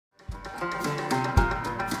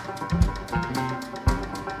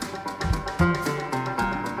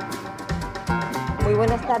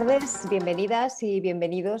buenas tardes, bienvenidas y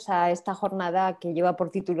bienvenidos a esta jornada que lleva por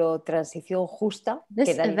título Transición Justa.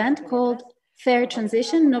 This event called Fair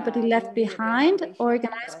Transition, Nobody Left Behind,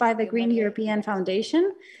 organized by the Green European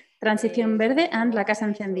Foundation, Transicion Verde and La Casa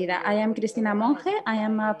Encendida. I am Cristina Monge, I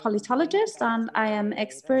am a polythologist and I am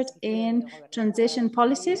expert in transition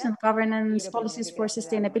policies and governance policies for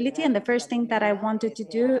sustainability. And the first thing that I wanted to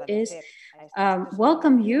do is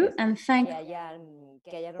welcome you and thank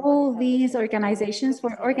all these organizations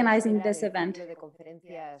for organizing this event.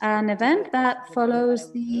 An event that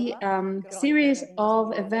follows the series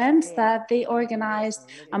of events that they organized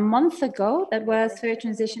a month ago that was Fair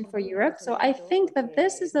Transition for Europe. So I think that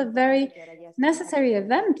this is a very necessary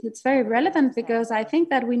event. It's very relevant because I think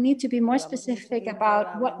that we need to be more specific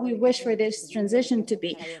about what we wish for this transition to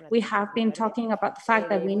be. We have been talking about the fact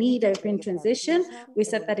that we need a green transition. We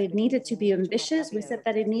said that it needed to be ambitious. We said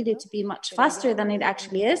that it needed to be much faster than it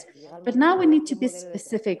actually is. But now we need to be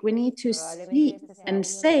specific. We need to see and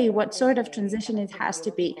say what sort of transition it has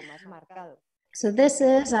to be. So this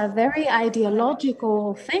is a very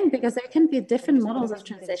ideological thing because there can be different models of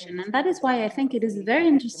transition. And that is why I think it is very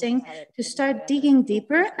interesting to start digging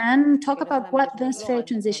deeper and talk about what this fair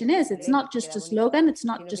transition is. It's not just a slogan. It's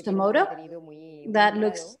not just a motto that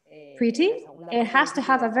looks pretty. It has to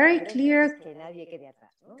have a very clear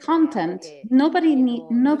content. Nobody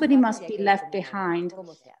must be left behind.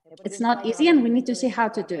 It's not easy and we need to see how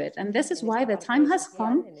to do it. And this is why the time has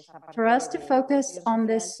come for us to focus on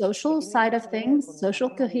this social side of things, social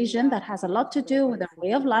cohesion that has a lot to do with our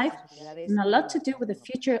way of life and a lot to do with the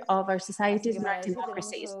future of our societies and our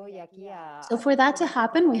democracies. So for that to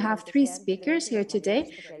happen, we have three speakers here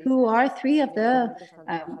today who are three of the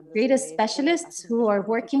greatest specialists who are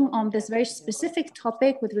working on this very specific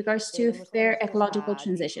topic with regards to fair ecological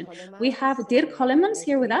transition. We have Dirk Holemans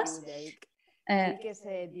here with us.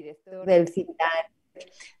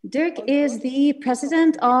 Dirk is the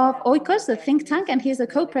president of Oikos, the think tank, and he's the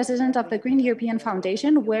co-president of the Green European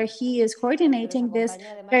Foundation, where he is coordinating this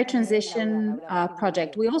fair transition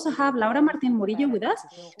project. We also have Laura Martín Murillo with us.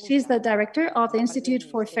 She's the director of the Institute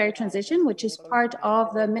for Fair Transition, which is part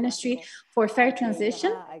of the Ministry for Fair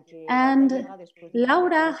Transition. And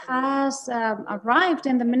Laura has arrived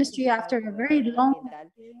in the ministry after a very long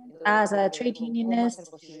as a trade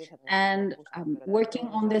unionist and working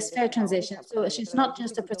on this fair transition. So she's not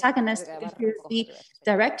just a protagonist, she's the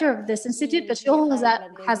director of this institute, but she also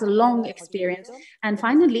has a long experience. And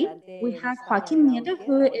finally, we have Joaquín Nieto,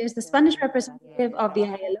 who is the Spanish representative of the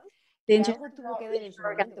ILO, the International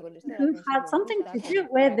Organization, who had something to do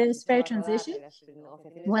with this fair transition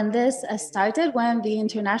when this started, when the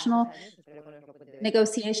international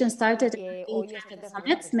negotiations started at the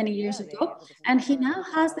summits many years ago. And he now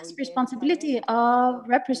has this responsibility of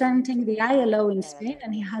representing the ILO in Spain,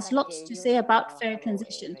 and he has lots to say about fair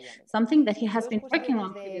transition, something that he has been working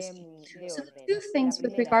on previously. So two things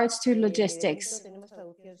with regards to logistics.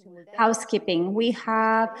 Housekeeping. We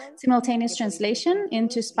have simultaneous translation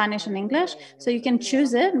into Spanish and English, so you can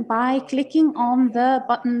choose it by clicking on the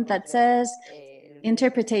button that says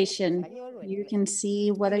interpretation. You can see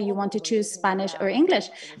whether you want to choose Spanish or English.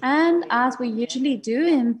 And as we usually do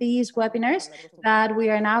in these webinars that we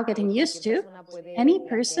are now getting used to, any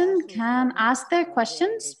person can ask their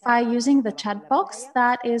questions by using the chat box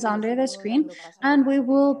that is under the screen, and we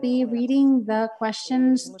will be reading the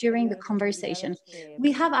questions during the conversation.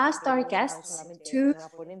 We have asked our guests to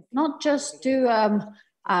not just do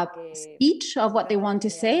a speech of what they want to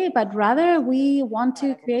say, but rather we want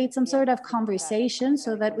to create some sort of conversation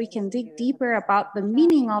so that we can dig deeper about the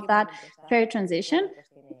meaning of that fair transition,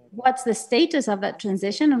 what's the status of that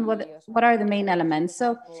transition, and what are the main elements.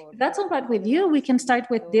 So if that's all right with you, we can start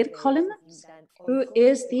with Dirk Holemans, who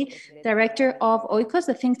is the director of Oikos,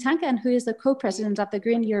 the think tank, and who is the co-president of the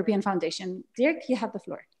Green European Foundation. Dirk, you have the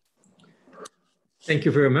floor. Thank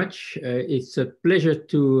you very much. It's a pleasure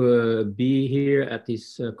to be here at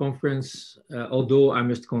this conference, although I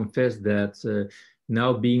must confess that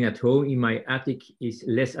now being at home in my attic is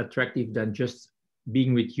less attractive than just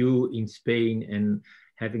being with you in Spain and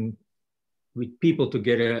having with people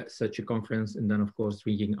together such a conference, and then of course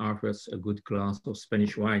drinking afterwards a good glass of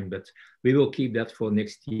Spanish wine. But we will keep that for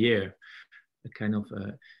next year, a kind of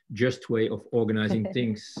just way of organizing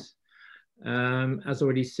things. As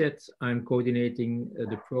already said, I'm coordinating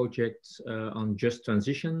the project on just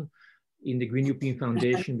transition in the Green European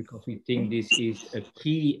Foundation because we think this is a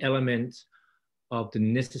key element of the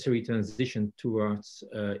necessary transition towards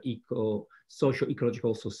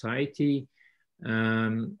social-ecological society.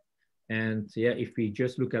 And yeah, if we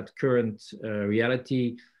just look at current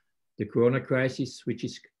reality, the Corona crisis, which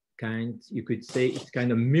is you could say it's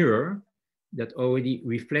kind of mirror that already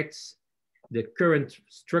reflects the current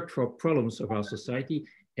structural problems of our society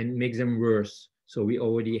and makes them worse. So we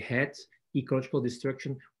already had ecological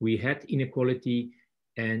destruction, we had inequality,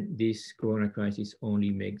 and this corona crisis only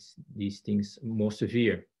makes these things more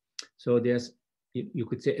severe. So there's, you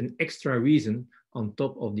could say, an extra reason on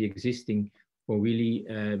top of the existing for really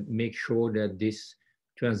make sure that this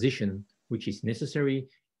transition, which is necessary,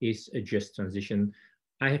 is a just transition.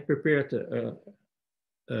 I have prepared a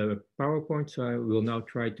PowerPoint, so I will now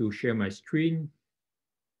try to share my screen.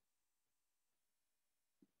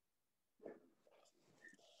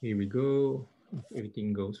 Here we go. If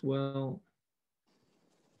everything goes well.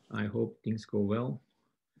 I hope things go well.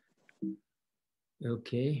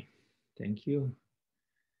 Okay, thank you.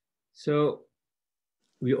 So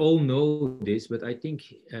we all know this, but I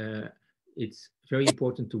think it's very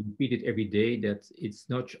important to repeat it every day, that it's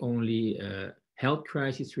not only a health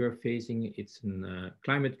crisis we are facing, it's a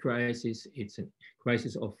climate crisis, it's a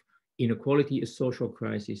crisis of inequality, a social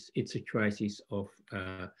crisis, it's a crisis of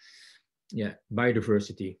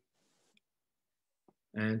biodiversity.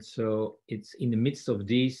 And so it's in the midst of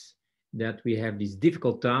these that we have this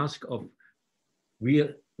difficult task of we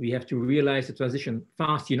have to realize the transition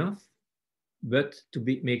fast enough, but to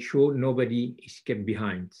make sure nobody is kept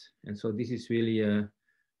behind. And so this is really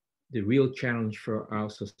the real challenge for our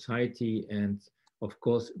society. And of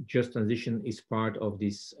course, just transition is part of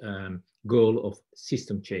this goal of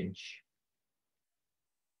system change.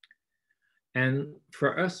 And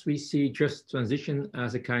for us, we see just transition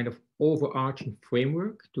as a kind of overarching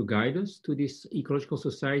framework to guide us to this ecological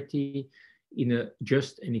society in a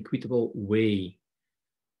just and equitable way.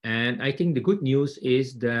 And I think the good news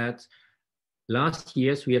is that last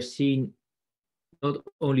years we have seen not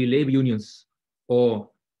only labor unions or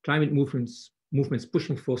climate movements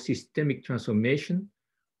pushing for systemic transformation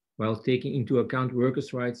while taking into account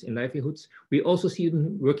workers' rights and livelihoods, we also see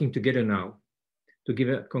them working together now. To give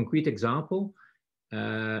a concrete example,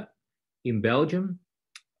 in Belgium,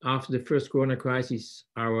 after the first corona crisis,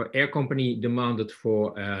 our air company demanded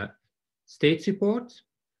for state support.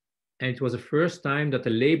 And it was the first time that the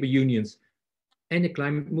labor unions and the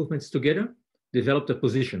climate movements together developed a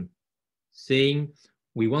position saying,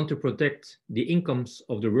 we want to protect the incomes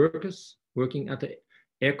of the workers working at the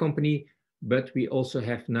air company, but we also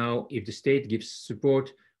have now, if the state gives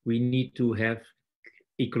support, we need to have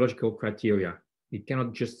ecological criteria. It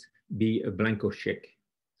cannot just be a blanco check.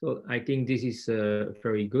 So I think this is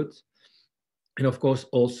very good. And of course,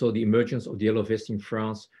 also the emergence of the yellow vest in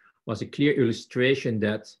France was a clear illustration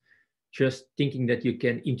that just thinking that you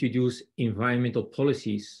can introduce environmental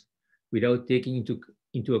policies without taking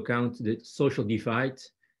into account the social divide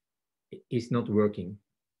is not working.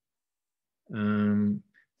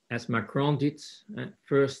 As Macron did,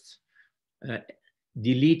 first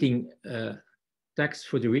deleting tax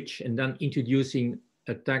for the rich and then introducing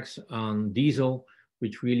a tax on diesel,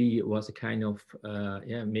 which really was a kind of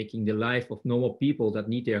making the life of normal people that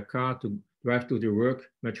need their car to drive to their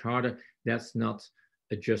work much harder. That's not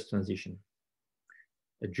a just transition.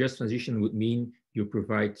 A just transition would mean you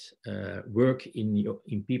provide work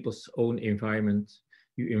in people's own environment.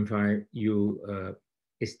 You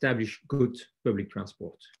establish good public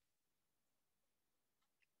transport.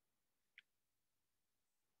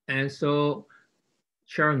 And so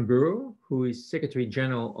Sharon Burrow, who is Secretary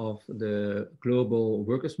General of the Global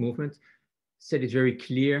Workers' Movement, said it very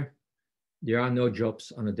clear, there are no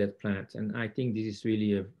jobs on a dead planet. And I think this is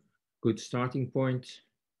really a good starting point.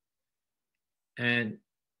 And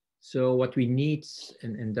so what we need,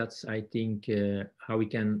 and that's, I think, how we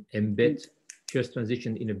can embed just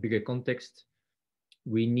transition in a bigger context,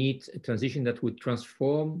 we need a transition that would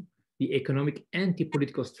transform the economic and the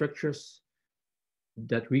political structures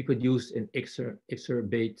that reproduce and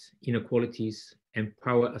exacerbate inequalities and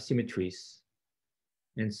power asymmetries.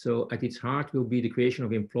 And so at its heart will be the creation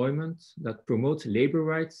of employment that promotes labor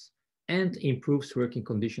rights and improves working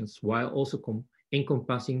conditions while also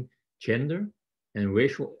encompassing gender and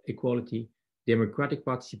racial equality, democratic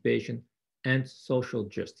participation, and social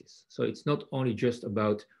justice. So it's not only just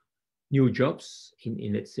about new jobs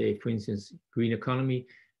in let's say, for instance, green economy,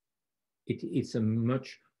 it's a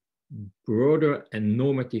much broader and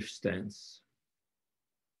normative stance,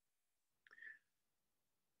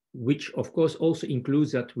 which of course also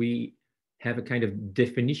includes that we have a kind of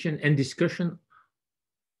definition and discussion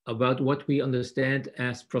about what we understand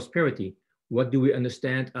as prosperity. What do we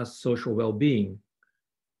understand as social well-being?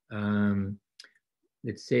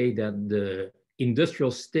 Let's say that the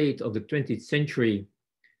industrial state of the 20th century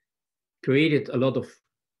created a lot of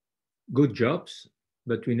good jobs,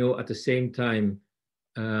 but we know at the same time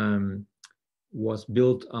was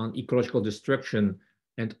built on ecological destruction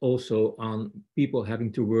and also on people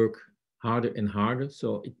having to work harder and harder.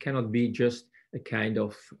 So it cannot be just a kind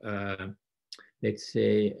of, let's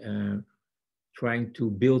say, trying to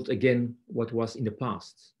build again what was in the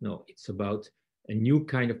past. No, it's about a new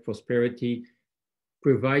kind of prosperity,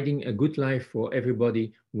 providing a good life for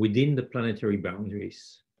everybody within the planetary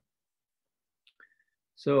boundaries.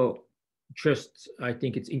 So just, I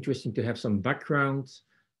think it's interesting to have some background.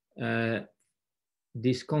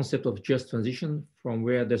 This concept of just transition, from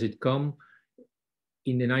where does it come?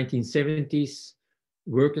 In the 1970s,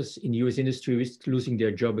 workers in the US industry risked losing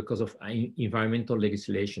their job because of environmental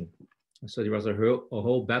legislation. So there was a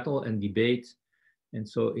whole battle and debate. And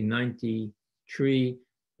so in 93,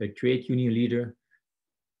 a trade union leader,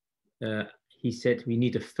 he said, we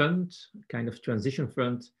need a fund, kind of transition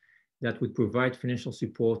fund, that would provide financial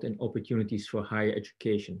support and opportunities for higher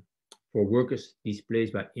education for workers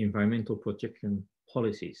displaced by environmental protection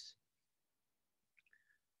policies.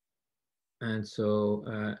 And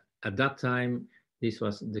so at that time, this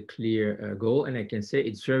was the clear goal. And I can say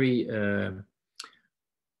it's very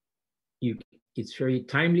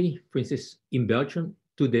timely. For instance, in Belgium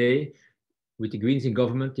today, with the Greens in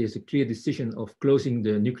government, there's a clear decision of closing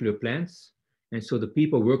the nuclear plants. And so the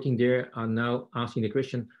people working there are now asking the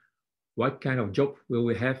question, what kind of job will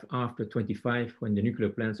we have after 25 when the nuclear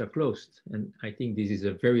plants are closed? And I think this is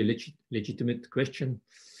a very legitimate question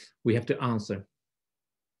we have to answer.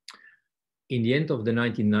 In the end of the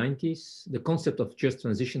 1990s, the concept of just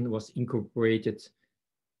transition was incorporated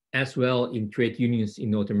as well in trade unions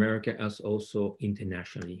in North America as also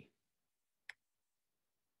internationally.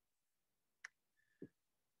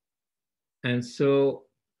 And so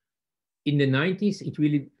in the 90s, it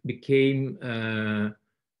really became,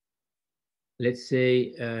 let's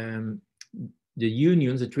say, the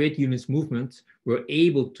unions, the trade unions movement were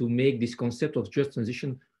able to make this concept of just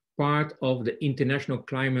transition part of the international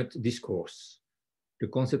climate discourse. The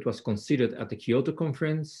concept was considered at the Kyoto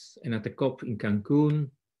conference and at the COP in Cancun,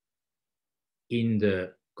 in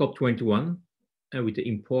the COP21, and with the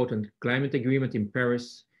important climate agreement in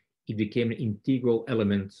Paris, it became an integral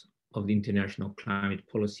element of the international climate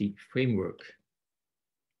policy framework.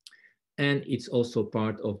 And it's also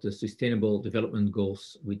part of the Sustainable Development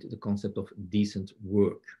Goals with the concept of decent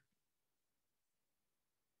work.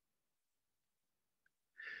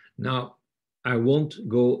 Now, I won't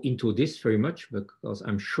go into this very much because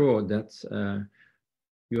I'm sure that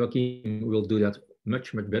Joaquín will do that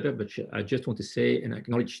much better, but I just want to say and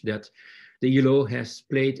acknowledge that the ILO has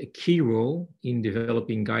played a key role in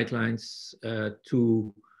developing guidelines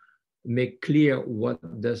to make clear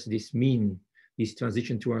what does this mean, this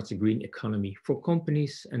transition towards a green economy for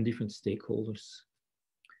companies and different stakeholders.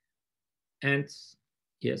 And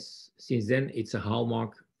yes, since then, it's a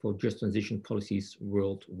hallmark for just transition policies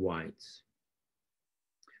worldwide.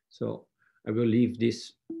 So I will leave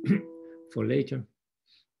this for later,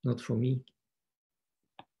 not for me.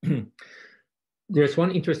 There's one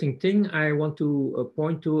interesting thing I want to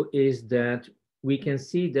point to is that we can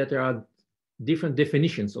see that there are different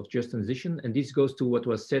definitions of just transition, and this goes to what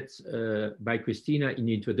was said by Cristina in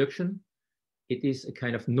the introduction. It is a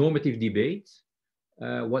kind of normative debate.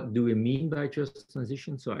 What do we mean by just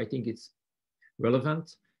transition? So I think it's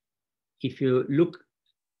relevant. If you look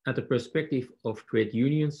at the perspective of trade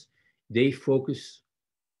unions, they focus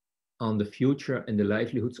on the future and the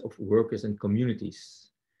livelihoods of workers and communities.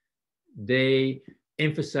 They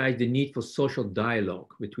emphasize the need for social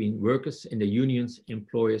dialogue between workers and the unions,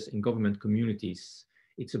 employers, and government communities.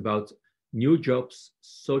 It's about new jobs,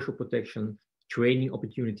 social protection, training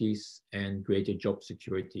opportunities, and greater job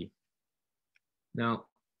security. Now,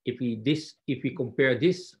 if we compare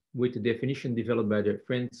this with the definition developed by the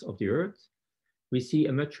Friends of the Earth, we see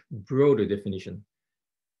a much broader definition.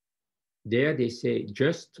 There they say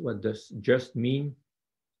just. What does just mean?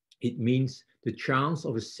 It means the chance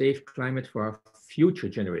of a safe climate for our future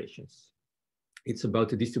generations. It's about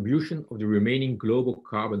the distribution of the remaining global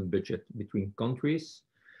carbon budget between countries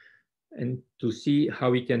and to see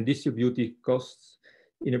how we can distribute the costs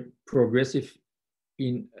in a progressive,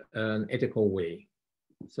 in an ethical way.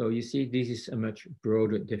 So you see, this is a much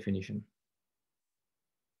broader definition.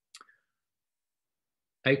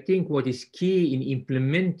 I think what is key in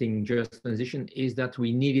implementing just transition is that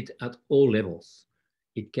we need it at all levels.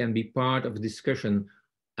 It can be part of a discussion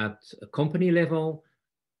at a company level,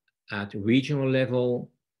 at regional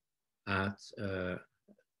level, at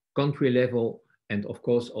country level, and of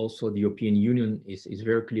course also the European Union is a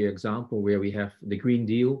very clear example where we have the Green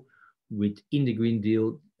Deal, within the Green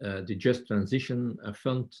Deal, the Just Transition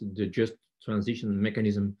Fund, the Just Transition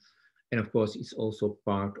Mechanism, And of course, it's also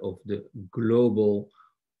part of the global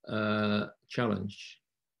challenge.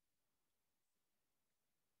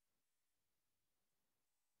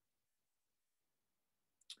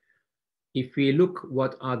 If we look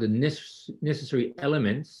what are the necessary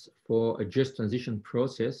elements for a just transition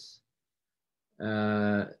process,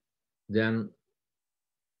 then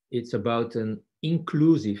it's about an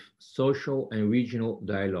inclusive social and regional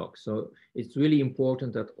dialogue. So it's really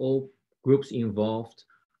important that all groups involved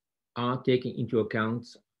are taken into account,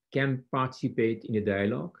 can participate in the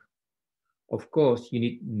dialogue. Of course, you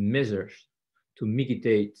need measures to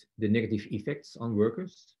mitigate the negative effects on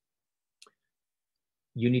workers.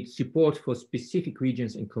 You need support for specific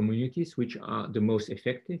regions and communities which are the most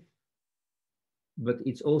effective. But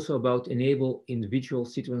it's also about enable individual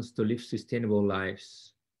citizens to live sustainable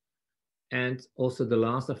lives. And also the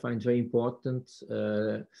last I find very important,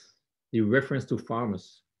 the reference to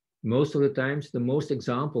farmers. Most of the times, the most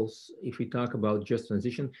examples, if we talk about just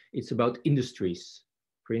transition, it's about industries.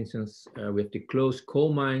 For instance, we have to close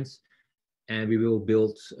coal mines and we will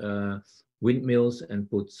build windmills and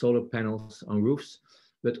put solar panels on roofs.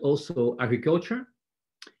 But also agriculture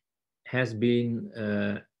has been,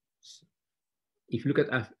 if you look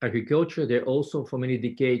at agriculture, there also for many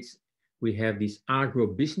decades, we have this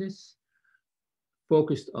agro-business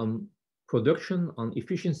focused on production, on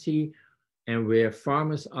efficiency, and where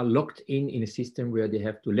farmers are locked in a system where they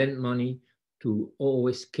have to lend money to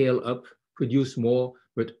always scale up, produce more,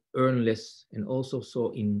 but earn less. And also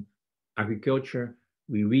so in agriculture,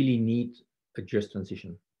 we really need a just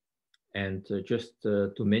transition. And just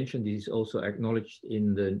to mention, this is also acknowledged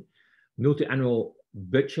in the multi-annual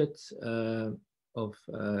budget of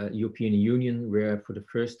European Union, where for the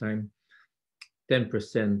first time,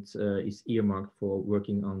 10% is earmarked for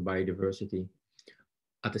working on biodiversity.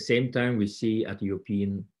 At the same time, we see at the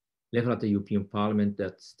European level, at the European Parliament,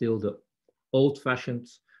 that still the old-fashioned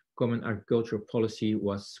common agricultural policy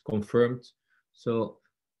was confirmed. So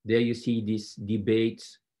there you see this debate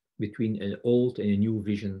between an old and a new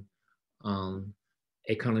vision on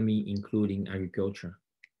economy, including agriculture.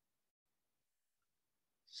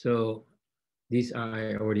 So this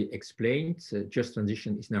I already explained. Just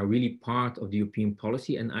transition is now really part of the European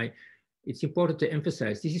policy, and it's important to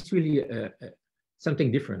emphasize this is really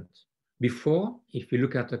something different. Before, if you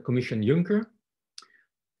look at the Commission Juncker,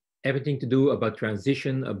 everything to do about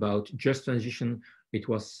transition, about just transition, it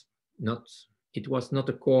was not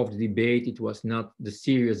the core of the debate. It was not the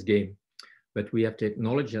serious game. But we have to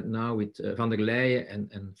acknowledge that now with van der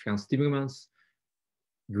Leyen and Frans Timmermans,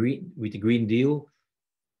 with the Green Deal,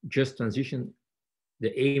 just transition,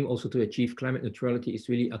 the aim also to achieve climate neutrality is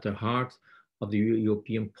really at the heart of the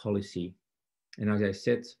European policy. And as I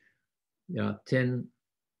said, there are 10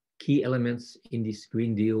 key elements in this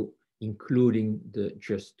Green Deal, including the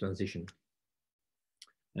just transition.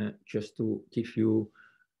 Just to give you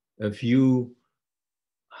a view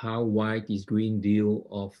how wide this Green Deal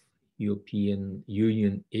of European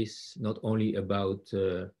Union is, not only about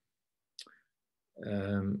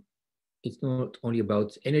it's not only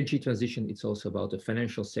about energy transition, it's also about the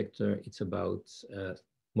financial sector, it's about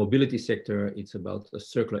mobility sector, it's about a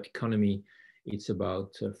circular economy, it's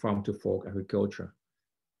about farm to fork agriculture.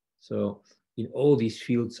 So in all these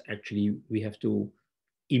fields, actually, we have to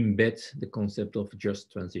embed the concept of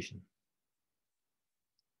just transition.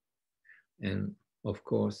 And of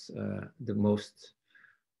course, the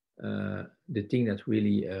thing that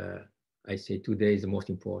really I say today is the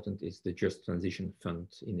most important is the Just Transition Fund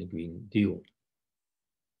in the Green Deal.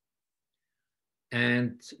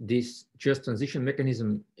 And this Just Transition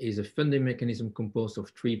mechanism is a funding mechanism composed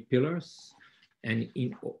of 3 pillars. And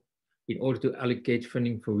in order to allocate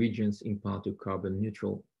funding for regions in path to carbon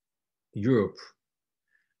neutral Europe.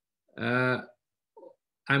 I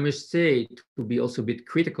must say, to be also a bit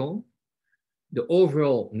critical, the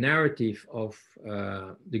overall narrative of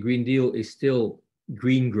the Green Deal is still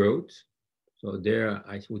green growth. So there,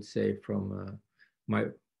 I would say from my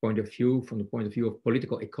point of view, from the point of view of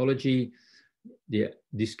political ecology, the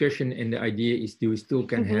discussion and the idea is, do we still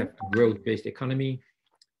can have a growth-based economy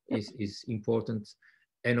is important.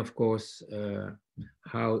 And of course,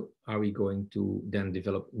 how are we going to then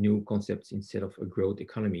develop new concepts instead of a growth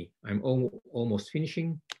economy? I'm almost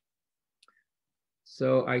finishing.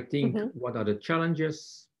 So I think what are the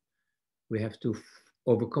challenges? We have to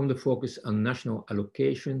overcome the focus on national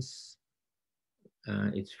allocations.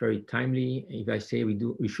 It's very timely. If I say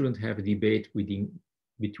we shouldn't have a debate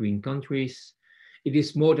between countries. It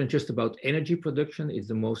is more than just about energy production. It's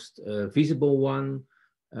the most visible one,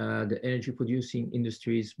 the energy producing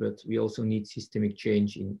industries, but we also need systemic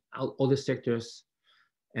change in other sectors.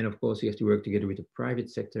 And of course, we have to work together with the private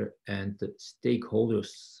sector and the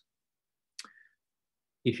stakeholders.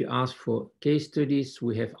 If you ask for case studies,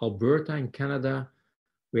 we have Alberta in Canada,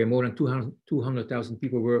 where more than 200,000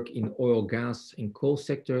 people work in oil, gas, and coal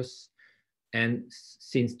sectors. And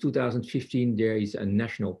since 2015, there is a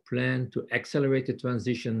national plan to accelerate the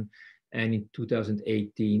transition. And in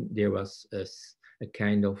 2018, there was a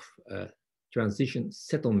kind of transition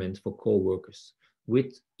settlement for coal workers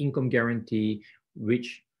with income guarantee,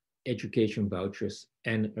 which education vouchers,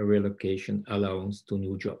 and a relocation allowance to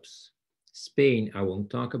new jobs. Spain, I won't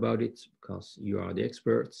talk about it because you are the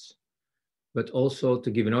experts. But also,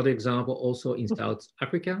 to give another example, also in South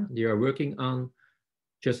Africa, they are working on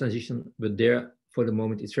just transition, but there, for the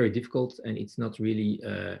moment, it's very difficult and it's not really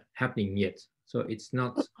happening yet. So it's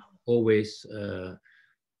not always an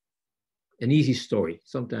easy story.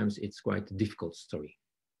 Sometimes it's quite a difficult story.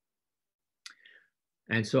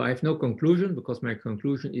 And so I have no conclusion, because my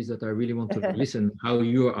conclusion is that I really want to listen how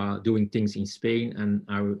you are doing things in Spain, and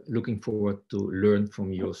I'm looking forward to learn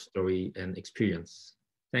from your story and experience.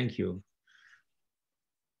 Thank you.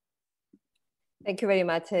 Thank you very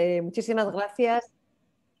much. Muchísimas gracias.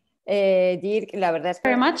 Dirk, la verdad es que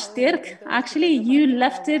very much, Dirk. Actually, you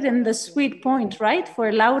left it in the sweet point, right?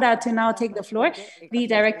 For Laura to now take the floor, the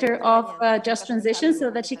director of Just Transition,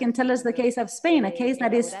 so that she can tell us the case of Spain, a case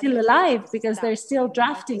that is still alive because they're still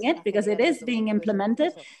drafting it, because it is being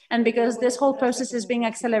implemented, and because this whole process is being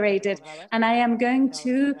accelerated. And I am going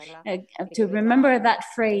to remember that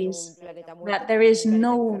phrase, that there is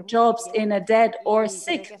no jobs in a dead or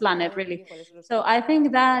sick planet, really. So I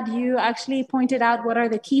think that you actually pointed out what are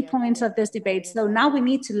the key points of this debate. So now we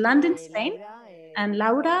need to land in Spain, and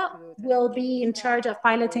Laura will be in charge of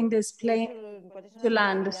piloting this plane to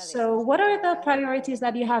land. So what are the priorities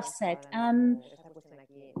that you have set, and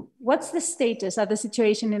what's the status of the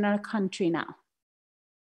situation in our country now?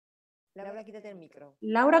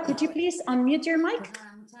 Laura, could you please unmute your mic?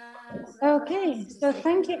 Okay, so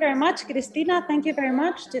thank you very much, Cristina. Thank you very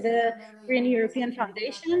much to the Green European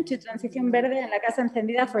Foundation, to Transicion Verde and La Casa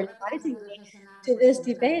Encendida for inviting me to this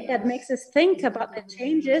debate that makes us think about the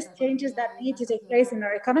changes that need to take place in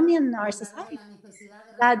our economy and our society,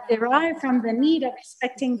 that derive from the need of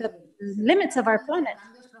respecting the limits of our planet,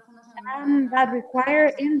 and that require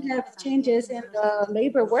in-depth changes in the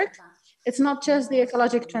labor work. It's not just the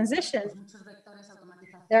ecological transition.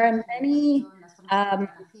 There are many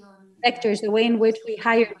vectors, the way in which we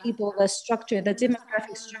hire people, the structure, the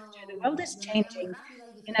demographic structure. The world is changing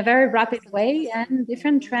in a very rapid way, and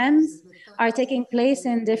different trends are taking place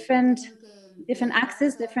in different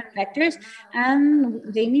axes, different vectors, and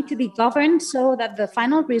they need to be governed so that the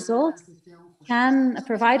final result can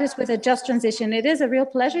provide us with a just transition. It is a real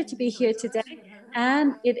pleasure to be here today,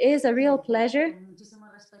 and it is a real pleasure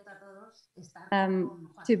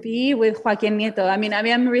to be with Joaquín Nieto.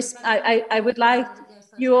 I would like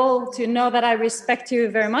you all to know that I respect you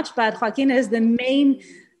very much, but Joaquín is the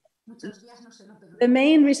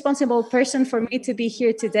main responsible person for me to be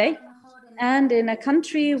here today. And in a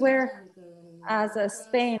country where, as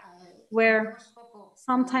Spain, where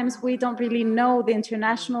sometimes we don't really know the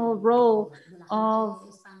international role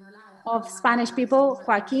of Spanish people,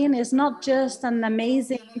 Joaquín is not just an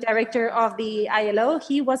amazing director of the ILO.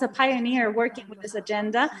 He was a pioneer working with this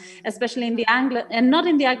agenda, especially in the not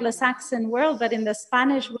in the Anglo-Saxon world, but in the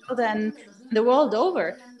Spanish world and the world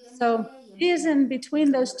over. So he is in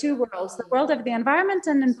between those two worlds, the world of the environment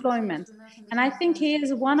and employment. And I think he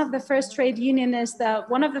is one of the first trade unionists,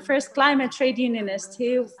 one of the first climate trade unionists.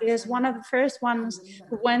 He is one of the first ones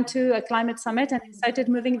who went to a climate summit and started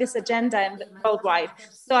moving this agenda worldwide.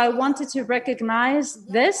 So I wanted to recognize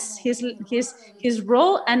this, his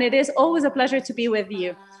role, and it is always a pleasure to be with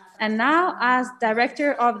you. And now, as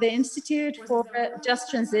director of the Institute for Just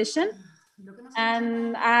Transition,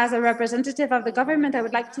 and as a representative of the government, I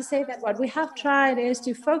would like to say that what we have tried is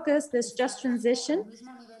to focus this just transition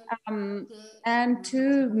and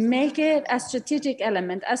to make it a strategic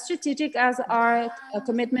element, as strategic as our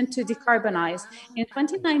commitment to decarbonize. In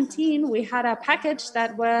 2019, we had a package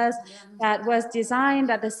that was designed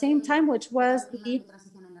at the same time, which was the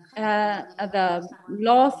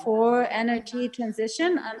law for energy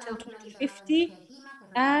transition until 2050,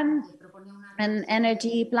 and an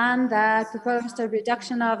energy plan that proposed a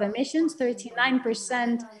reduction of emissions,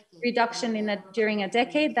 39% reduction during a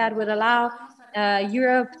decade, that would allow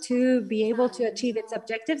Europe to be able to achieve its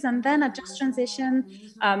objectives, and then a just transition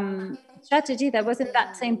strategy that was in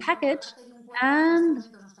that same package. And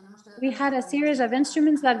we had a series of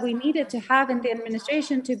instruments that we needed to have in the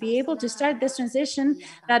administration to be able to start this transition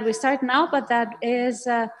that we start now, but that is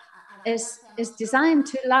is designed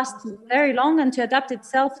to last very long and to adapt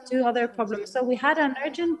itself to other problems. So we had an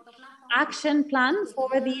urgent action plan for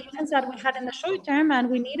the events that we had in the short term, and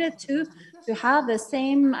we needed to have the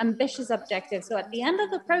same ambitious objectives. So at the end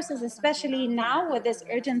of the process, especially now with this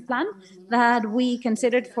urgent plan that we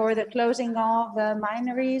considered for the closing of the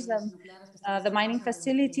mineries, the mining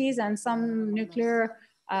facilities, and some nuclear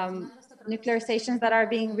stations that are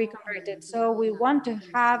being reconverted. So we want to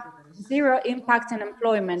have zero impact on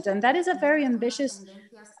employment, and that is a very ambitious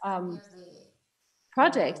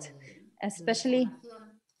project, especially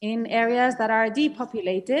in areas that are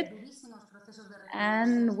depopulated.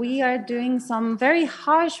 And we are doing some very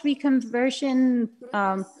harsh reconversion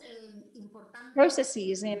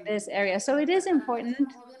processes in this area. So it is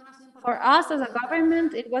important for us as a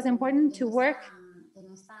government, it was important to work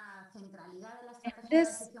in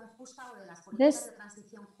this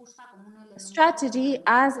strategy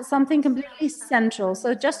as something completely central.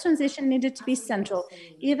 So just transition needed to be central.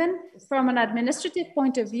 Even from an administrative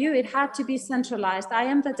point of view, it had to be centralized. I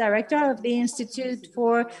am the director of the Institute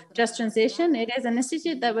for Just Transition. It is an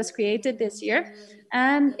institute that was created this year,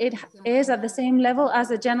 and it is at the same level as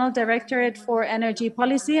the General Directorate for Energy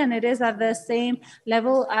Policy, and it is at the same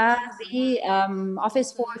level as the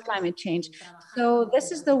Office for Climate Change. So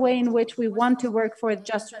this is the way in which we want to work for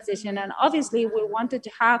just transition. And obviously we wanted to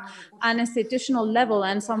have an institutional level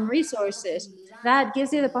and some resources that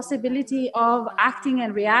gives you the possibility of acting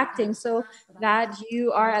and reacting so that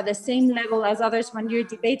you are at the same level as others when you're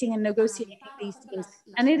debating and negotiating these things.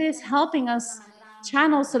 And it is helping us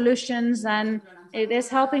channel solutions, and it is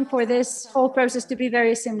helping for this whole process to be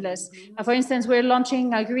very seamless. For instance, we're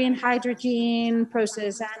launching a green hydrogen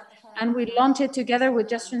process, and we launch it together with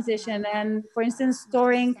Just Transition, and for instance,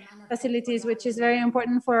 storing facilities, which is very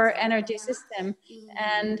important for our energy system.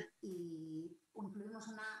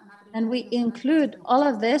 And we include all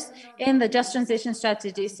of this in the Just Transition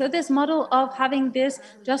strategy. So this model of having this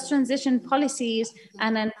Just Transition policies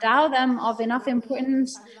and endow them of enough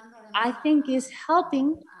importance, I think is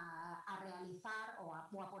helping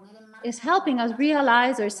us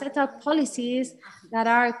realize or set up policies that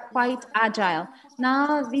are quite agile.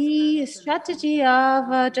 Now, the strategy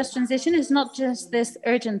of Just Transition is not just this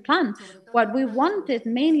urgent plan. What we wanted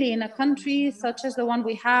mainly in a country such as the one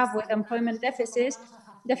we have with employment deficits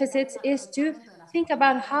is to think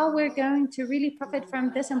about how we're going to really profit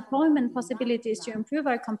from this employment possibilities to improve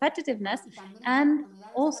our competitiveness, and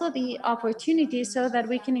also the opportunities so that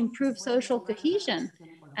we can improve social cohesion.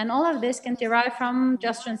 And all of this can derive from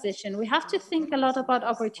Just Transition. We have to think a lot about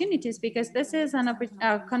opportunities because this is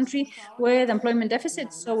a country with employment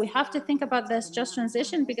deficits. So we have to think about this Just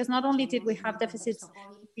Transition because not only did we have deficits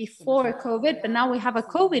before COVID, but now we have a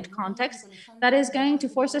COVID context that is going to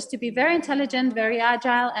force us to be very intelligent, very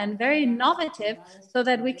agile, and very innovative so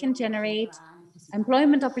that we can generate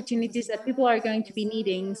employment opportunities that people are going to be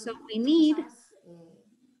needing. So we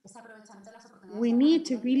need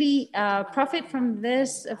to really profit from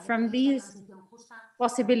these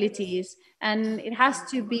possibilities, and it has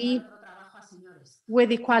to be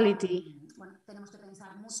with equality.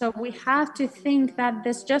 So we have to think that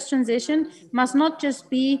this Just Transition must not just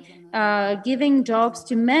be giving jobs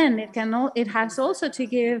to men. It has also to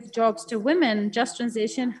give jobs to women. Just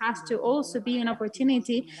Transition has to also be an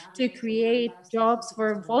opportunity to create jobs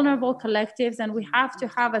for vulnerable collectives, and we have to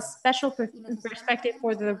have a special perspective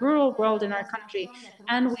for the rural world in our country.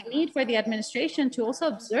 And we need for the administration to also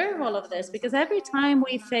observe all of this, because every time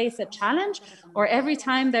we face a challenge, or every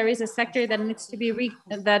time there is a sector that needs to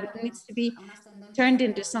be turned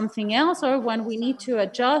into something else, or when we need to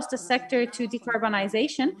adjust a sector to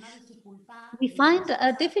decarbonization, we find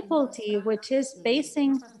a difficulty, which is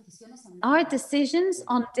basing our decisions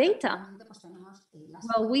on data.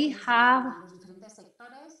 Well, we have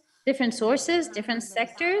different sources, different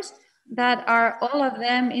sectors that are all of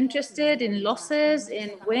them interested in losses,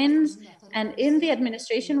 in wins, and in the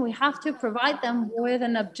administration, we have to provide them with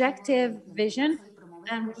an objective vision.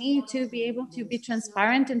 And we need to be able to be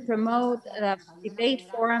transparent and promote debate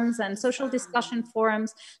forums and social discussion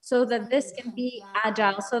forums so that this can be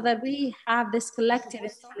agile, so that we have this collective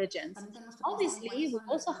intelligence. Obviously, we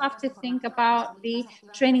also have to think about the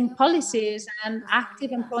training policies and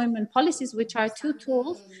active employment policies, which are two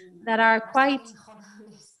tools that are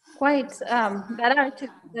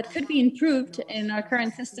that could be improved in our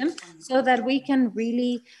current system, so that we can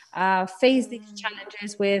really face these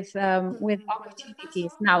challenges with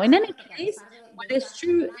opportunities. Now, in any case, what is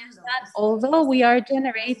true is that although we are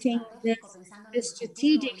generating this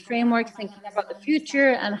strategic framework, thinking about the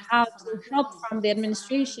future and how to help from the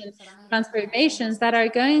administration transformations that are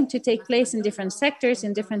going to take place in different sectors,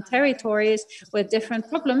 in different territories, with different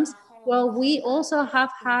problems, Well, we also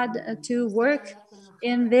have had to work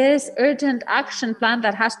in this urgent action plan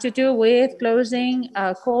that has to do with closing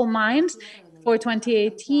coal mines for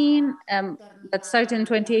 2018, that started in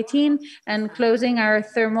 2018, and closing our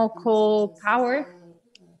thermal coal power.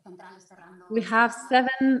 We have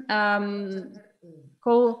 7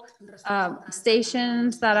 coal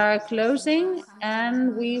stations that are closing,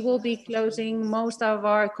 and we will be closing most of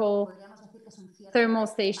our coal thermal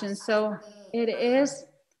stations. So it is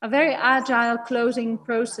a very agile closing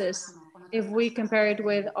process if we compare it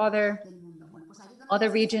with other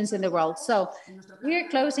regions in the world. So we are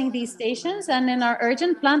closing these stations, and in our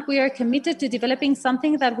urgent plan, we are committed to developing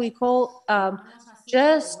something that we call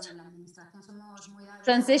just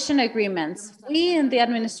transition agreements. We in the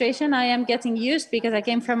administration, I am getting used because I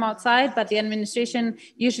came from outside, but the administration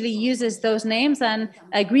usually uses those names, and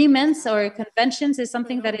agreements or conventions is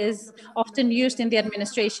something that is often used in the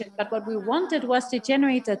administration. But what we wanted was to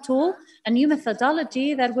generate a tool, a new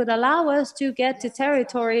methodology that would allow us to get to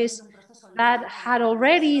territories that had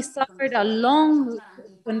already suffered a long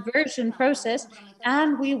conversion process,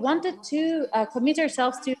 and we wanted to commit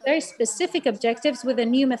ourselves to very specific objectives with a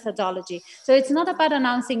new methodology. So it's not about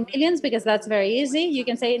announcing millions, because that's very easy. You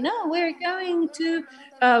can say, no, we're going to,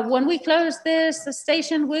 when we close this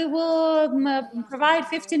station, we will provide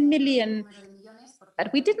 15 million.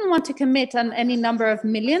 But we didn't want to commit on any number of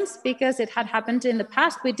millions because it had happened in the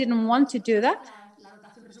past. We didn't want to do that.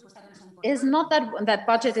 It's not that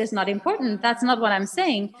budget is not important. That's not what I'm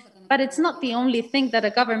saying. But it's not the only thing that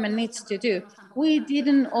a government needs to do. We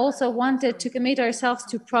didn't also wanted to commit ourselves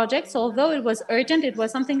to projects, although it was urgent. It was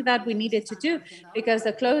something that we needed to do because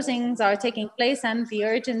the closings are taking place and the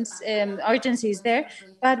urgency is there.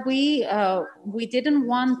 But we didn't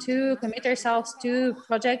want to commit ourselves to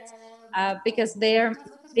projects because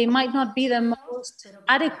they might not be the most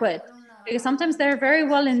adequate. Because sometimes they're very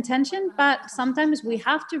well intentioned, but sometimes we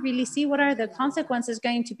have to really see what are the consequences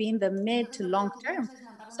going to be in the mid to long term.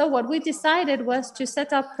 So what we decided was to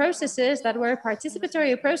set up processes that were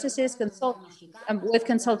participatory processes. With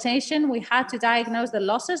consultation, we had to diagnose the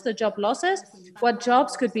losses, the job losses, what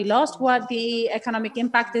jobs could be lost, what the economic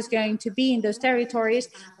impact is going to be in those territories,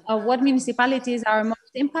 what municipalities are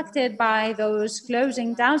most impacted by those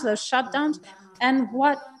closing downs, those shutdowns, and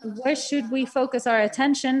where should we focus our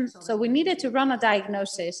attention. So we needed to run a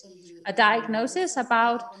diagnosis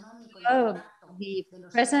about the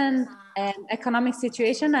present economic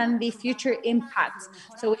situation and the future impacts.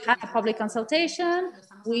 So we had a public consultation,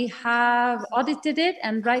 we have audited it,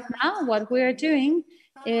 and right now what we are doing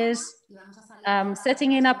is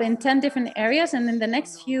setting it up in 10 different areas, and in the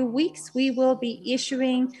next few weeks we will be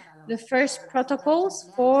issuing the first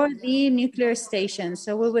protocols for the nuclear station.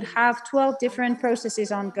 So we would have 12 different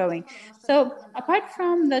processes ongoing. So apart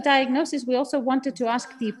from the diagnosis, we also wanted to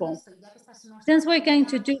ask people, since we're going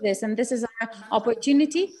to do this and this is our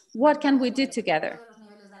opportunity, what can we do together?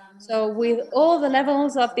 So with all the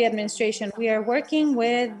levels of the administration, we are working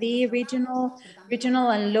with the regional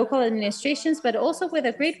and local administrations, but also with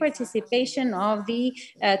a great participation of the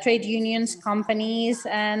trade unions, companies,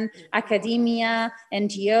 and academia,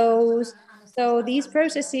 NGOs. So these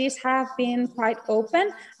processes have been quite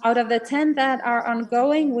open. Out of the 10 that are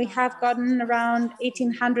ongoing, we have gotten around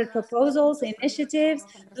 1,800 proposals, initiatives,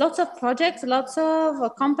 lots of projects, lots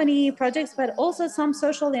of company projects, but also some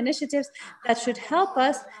social initiatives that should help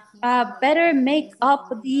us better make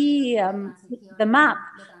up the map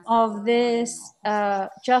of this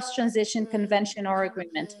just transition convention or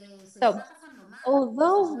agreement. So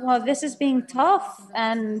although this is being tough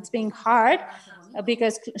and it's being hard,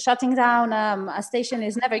 because shutting down a station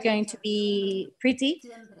is never going to be pretty.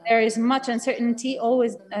 There is much uncertainty,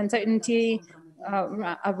 always uncertainty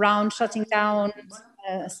around shutting down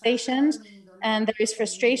stations, and there is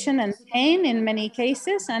frustration and pain in many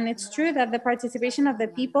cases. And it's true that the participation of the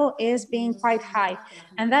people is being quite high.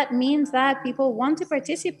 And that means that people want to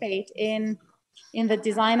participate in the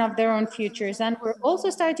design of their own futures. And we're also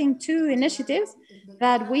starting 2 initiatives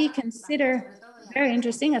that we consider very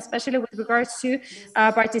interesting, especially with regards to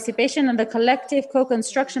participation and the collective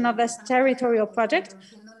co-construction of this territorial project.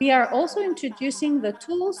 We are also introducing the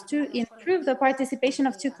tools to improve the participation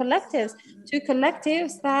of 2 collectives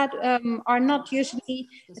that are not usually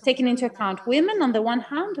taken into account. Women, on the one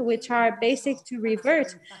hand, which are basic to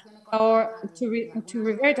revert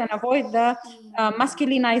and avoid the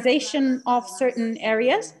masculinization of certain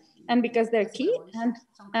areas, and because they're key,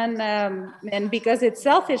 and because it's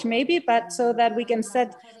selfish maybe, but so that we can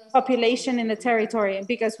set population in the territory,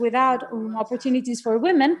 because without opportunities for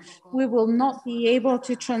women, we will not be able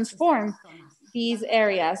to transform these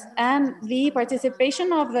areas, and the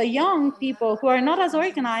participation of the young people who are not as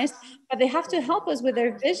organized, but they have to help us with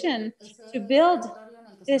their vision to build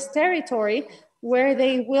this territory where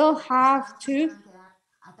they will have to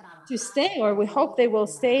stay, or we hope they will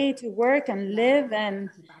stay to work and live and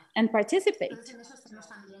participate.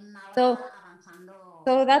 So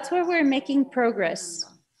that's where we're making progress.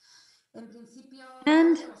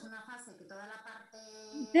 And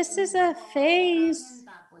this is a phase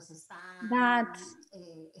that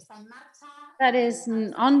is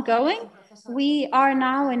ongoing. We are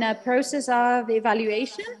now in a process of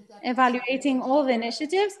evaluating all the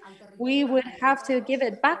initiatives. We would have to give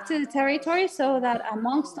it back to the territory so that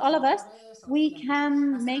amongst all of us, we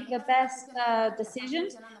can make the best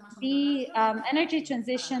decisions. The energy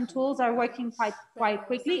transition tools are working quite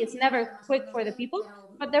quickly. It's never quick for the people,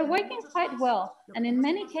 but they're working quite well. And in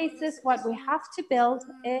many cases, what we have to build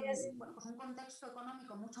is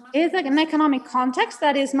an economic context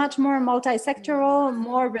that is much more multi-sectoral,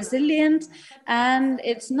 more resilient, and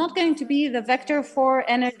it's not going to be the vector for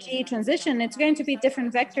energy transition. It's going to be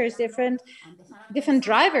different vectors, different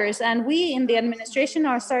drivers. And we in the administration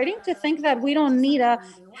are starting to think that we don't need a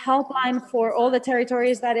helpline for all the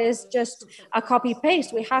territories that is just a copy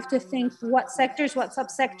paste. We have to think what sectors, what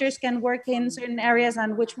subsectors can work in certain areas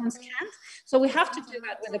and which ones can't. So we have to do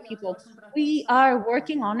that with the people. We are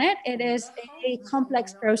working on it. It is a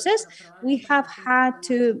complex process. We have had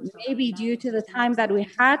to, maybe due to the time that we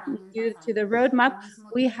had, due to the roadmap,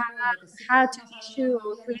 we have had to issue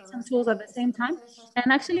or create some tools at the same time.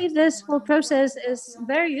 And actually this whole process is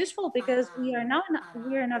very useful because we are now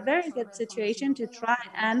we're in a very good situation to try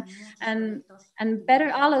and better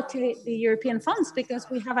allocate the European funds, because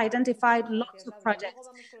we have identified lots of projects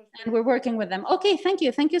and we're working with them. Okay, thank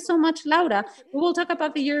you. Thank you so much, Laura. We will talk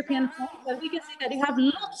about the European funds, but we can see that you have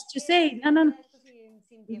lots to say. No,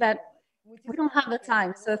 that we don't have the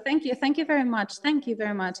time. So thank you. Thank you very much. Thank you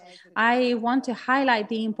very much. I want to highlight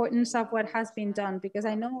the importance of what has been done, because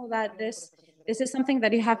I know that this is something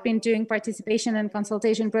that you have been doing, participation and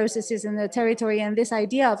consultation processes in the territory, and this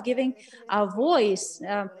idea of giving a voice.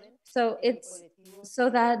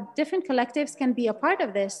 So that different collectives can be a part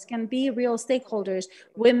of this, can be real stakeholders,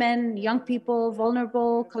 women, young people,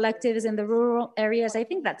 vulnerable collectives in the rural areas. I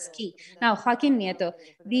think that's key. Now, Joaquín Nieto,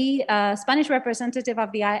 the Spanish representative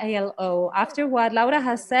of the ILO, after what Laura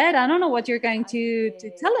has said, I don't know what you're going to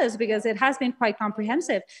tell us, because it has been quite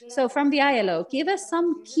comprehensive. So from the ILO, give us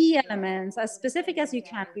some key elements, as specific as you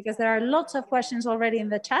can, because there are lots of questions already in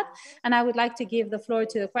the chat, and I would like to give the floor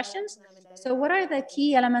to the questions. So what are the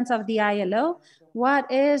key elements of the ILO?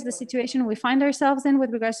 What is the situation we find ourselves in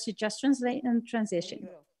with regards to just transition?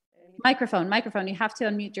 Microphone, you have to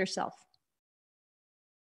unmute yourself.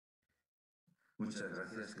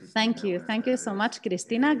 Thank you so much,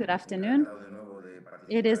 Cristina. Good afternoon.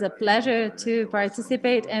 It is a pleasure to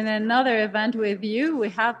participate in another event with you. We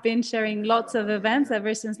have been sharing lots of events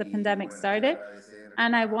ever since the pandemic started.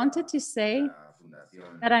 And I wanted to say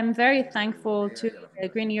that I'm very thankful to the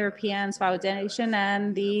Green Europeans Foundation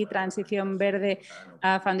and the Transicion Verde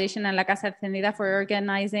Foundation and La Casa Encendida for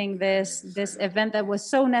organizing this event that was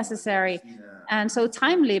so necessary and so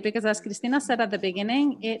timely, because as Cristina said at the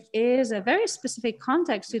beginning, it is a very specific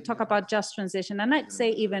context to talk about just transition. And I'd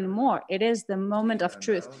say even more, it is the moment of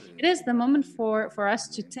truth. It is the moment for us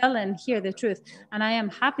to tell and hear the truth. And I am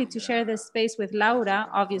happy to share this space with Laura,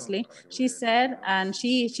 obviously. She said, and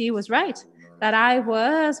she was right, that I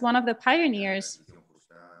was one of the pioneers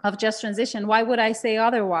of just transition. Why would I say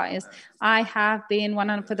otherwise? I have been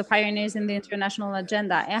one of the pioneers in the international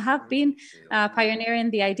agenda. I have been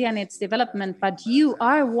pioneering the idea and its development, but you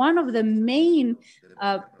are one of the main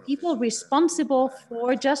people responsible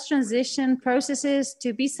for just transition processes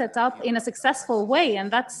to be set up in a successful way,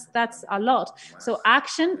 and that's a lot. So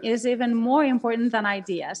action is even more important than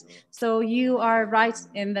ideas. So you are right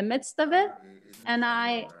in the midst of it,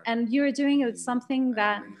 and you're doing it something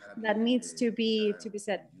that needs to be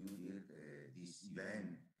said.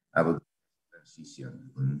 About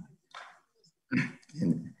transition.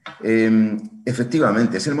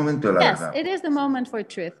 Efectivamente, es el momento de la verdad. Yes, it is the moment for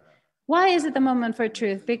truth. Why is it the moment for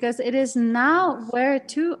truth? Because it is now where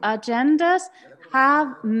two agendas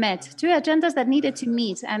have met, two agendas that needed to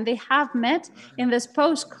meet, and they have met in this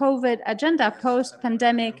post-COVID agenda,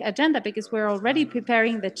 post-pandemic agenda, because we're already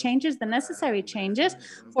preparing the changes, the necessary changes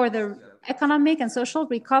for the economic and social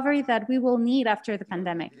recovery that we will need after the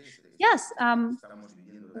pandemic. Yes,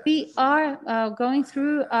 we are going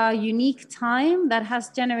through a unique time that has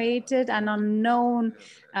generated an unknown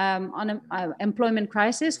employment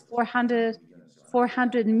crisis.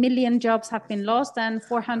 400 million jobs have been lost, and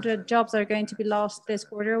 400 jobs are going to be lost this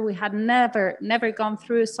quarter. We had never gone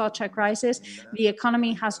through such a crisis. The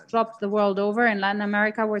economy has dropped the world over. In Latin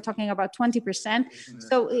America, we're talking about 20%.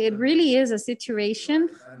 So it really is a situation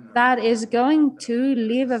that is going to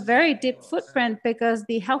leave a very deep footprint, because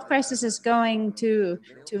the health crisis is going to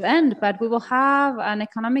end, but we will have an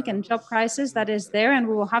economic and job crisis that is there, and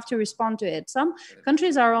we will have to respond to it. Some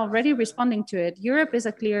countries are already responding to it. Europe is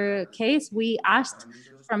a clear case. We asked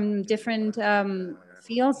from different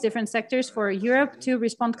fields, different sectors, for Europe to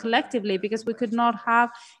respond collectively, because we could not have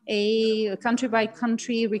a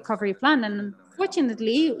country-by-country recovery plan. And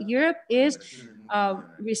unfortunately, Europe is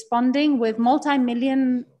responding with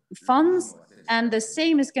multi-million funds, and the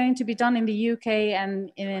same is going to be done in the UK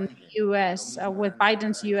and in the US with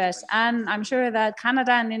Biden's US. And I'm sure that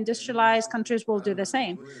Canada and industrialized countries will do the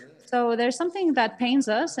same. So there's something that pains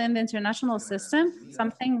us in the international system,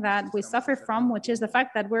 something that we suffer from, which is the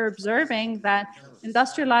fact that we're observing that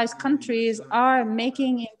industrialized countries are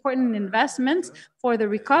making important investments for the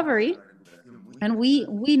recovery. And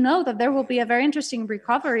we know that there will be a very interesting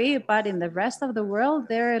recovery, but in the rest of the world,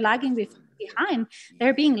 they're lagging behind.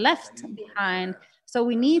 They're being left behind. So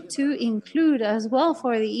we need to include as well,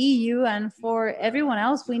 for the EU and for everyone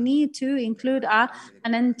else, we need to include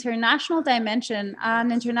an international dimension, an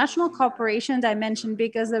international cooperation dimension,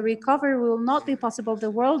 because the recovery will not be possible the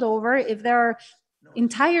world over if there are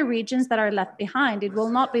entire regions that are left behind. It will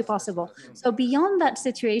not be possible. So beyond that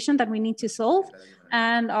situation that we need to solve,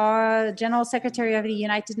 and our General Secretary of the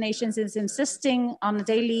United Nations is insisting on a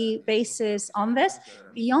daily basis on this.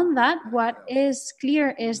 Beyond that, what is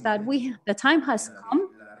clear is that the time has come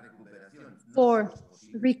for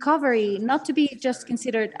recovery not to be just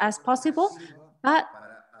considered as possible, but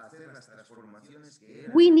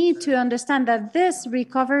we need to understand that this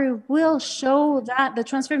recovery will show that the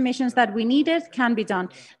transformations that we needed can be done.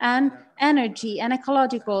 And energy and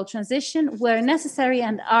ecological transition were necessary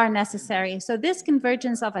and are necessary. So this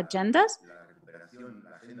convergence of agendas,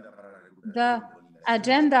 the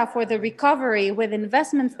agenda for the recovery with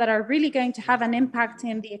investments that are really going to have an impact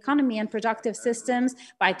in the economy and productive systems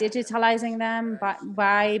by digitalizing them,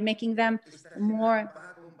 by making them more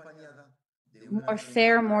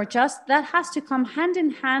fair, more just, that has to come hand in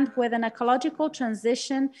hand with an ecological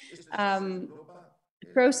transition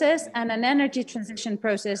process and an energy transition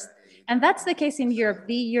process. And that's the case in Europe.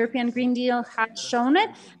 The European Green Deal has shown it,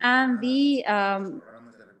 and the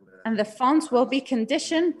funds will be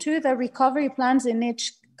conditioned to the recovery plans in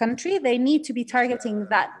each country. They need to be targeting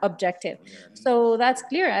that objective. So that's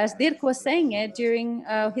clear, as Dirk was saying it during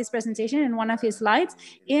his presentation in one of his slides.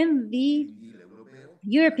 In the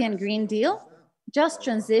European Green Deal, just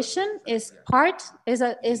transition is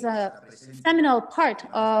a seminal part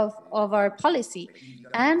of our policy,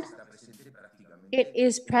 and it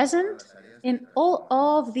is present in all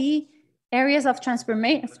of the areas of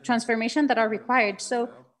transformation that are required. So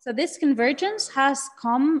this convergence has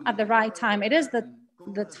come at the right time. It is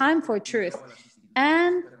the time for truth.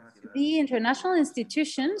 And the international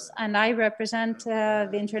institutions, and I represent the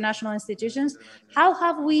international institutions, how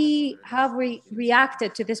have we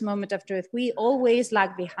reacted to this moment of truth? We always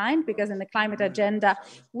lag behind, because in the climate agenda,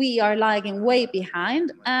 we are lagging way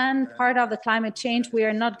behind. And part of the climate change, we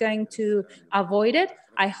are not going to avoid it.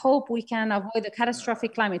 I hope we can avoid the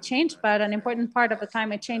catastrophic climate change, but an important part of the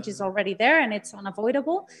climate change is already there, and it's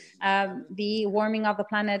unavoidable. The warming of the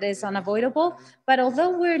planet is unavoidable. But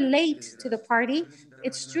although we're late to the party,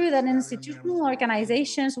 it's true that in institutional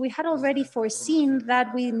organizations, we had already foreseen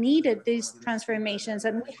that we needed these transformations,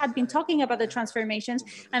 and we had been talking about the transformations,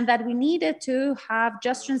 and that we needed to have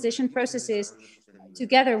just transition processes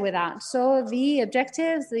together with that. So the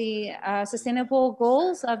objectives, the sustainable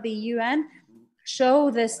goals of the UN show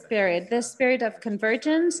this spirit of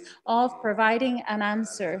convergence, of providing an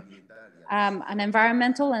answer, an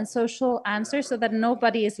environmental and social answer, so that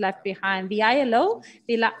nobody is left behind. The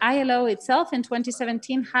ILO itself in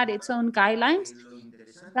 2017 had its own guidelines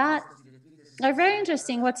that are very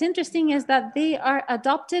interesting. What's interesting is that they are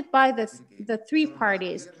adopted by the three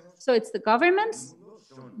parties. So it's the governments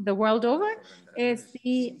the world over, it's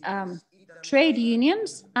the trade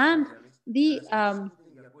unions, and the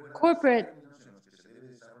corporate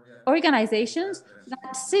organizations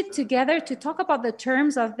that sit together to talk about the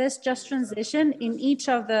terms of this just transition in each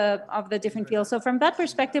of the different fields. So from that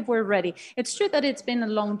perspective, we're ready. It's true that it's been a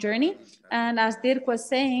long journey. And as Dirk was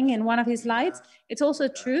saying in one of his slides, it's also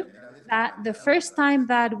true that the first time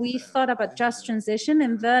that we thought about just transition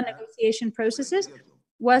in the negotiation processes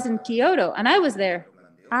was in Kyoto, and I was there.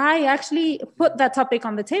 I actually put that topic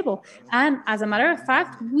on the table. And as a matter of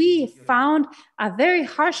fact, we found a very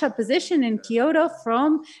harsh opposition in Kyoto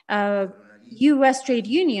from US trade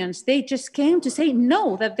unions. They just came to say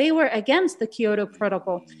no, that they were against the Kyoto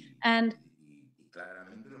Protocol. And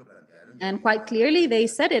quite clearly they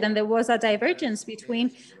said it, and there was a divergence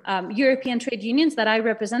between European trade unions that I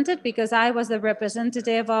represented, because I was the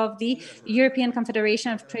representative of the European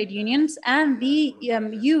Confederation of Trade Unions, and the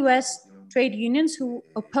US trade unions who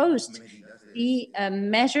opposed the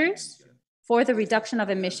measures for the reduction of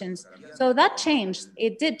emissions. So that changed,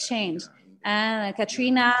 it did change. And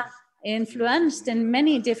Katrina influenced in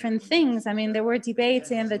many different things. I mean, there were debates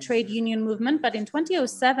in the trade union movement, but in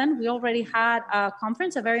 2007, we already had a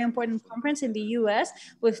conference, a very important conference in the US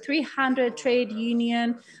with 300 trade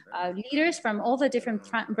union leaders from all the different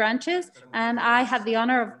branches. And I had the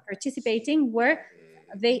honor of participating, where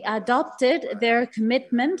they adopted their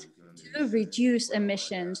commitment to reduce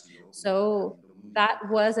emissions. So that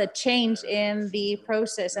was a change in the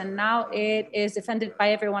process, and now it is defended by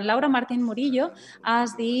everyone. Laura Martín Murillo,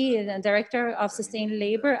 as the Director of Sustained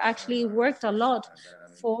Labor, actually worked a lot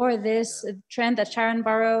for this trend that Sharon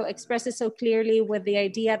Barrow expresses so clearly, with the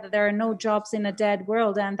idea that there are no jobs in a dead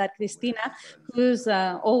world, and that Cristina, who's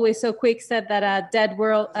always so quick, said that a dead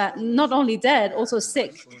world, not only dead, also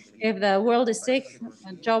sick. If the world is sick,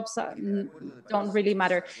 jobs don't really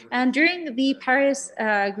matter. And during the Paris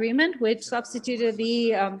Agreement, which substituted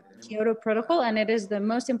the Kyoto Protocol, and it is the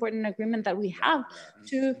most important agreement that we have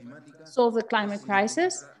to solve the climate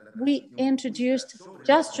crisis, we introduced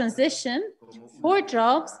just transition for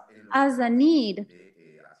jobs as a need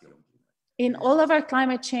in all of our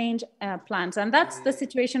climate change plans. And that's the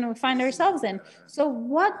situation we find ourselves in. So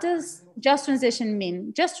what does just transition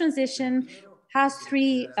mean? Just transition has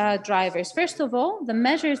three drivers. First of all, the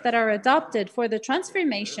measures that are adopted for the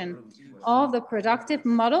transformation of the productive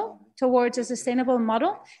model towards a sustainable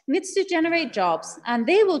model needs to generate jobs, and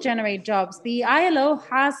they will generate jobs. The ILO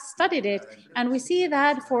has studied it, and we see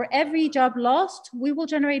that for every job lost, we will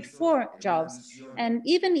generate 4 jobs. And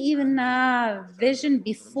even vision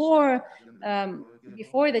before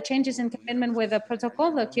the changes in commitment with the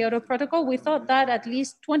protocol, the Kyoto Protocol, we thought that at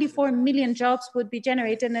least 24 million jobs would be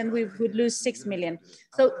generated and we would lose 6 million.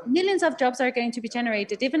 So millions of jobs are going to be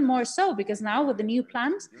generated, even more so, because now with the new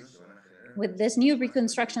plans, with this new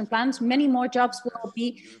reconstruction plans, many more jobs will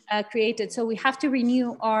be created. So we have to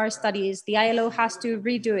renew our studies. The ILO has to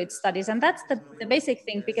redo its studies. And that's the basic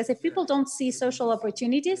thing, because if people don't see social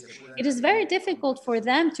opportunities, it is very difficult for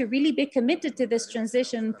them to really be committed to this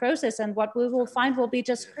transition process. And what we will find will be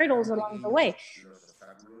just hurdles along the way.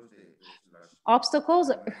 Obstacles,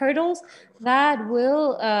 hurdles that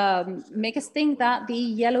will make us think that the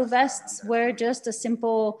yellow vests were just a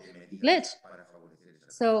simple glitch.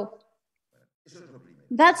 So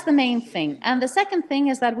that's the main thing. And the second thing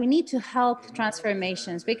is that we need to help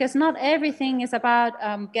transformations, because not everything is about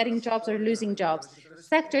getting jobs or losing jobs.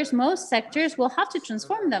 Most sectors will have to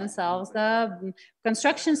transform themselves. The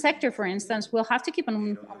construction sector, for instance, will have to keep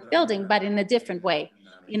on building, but in a different way.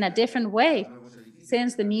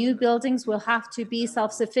 Since the new buildings will have to be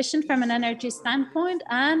self-sufficient from an energy standpoint,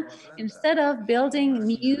 and instead of building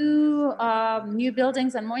new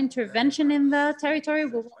buildings and more intervention in the territory,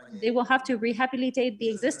 they will have to rehabilitate the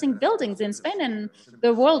existing buildings in Spain and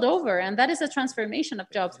the world over, and that is a transformation of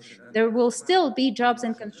jobs. There will still be jobs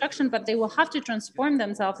in construction, but they will have to transform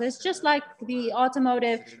themselves. It's just like the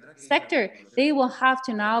automotive sector. They will have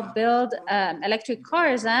to now build electric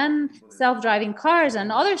cars and self-driving cars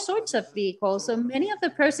and other sorts of vehicles. So many of the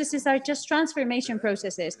processes are just transformation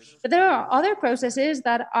processes, but there are other processes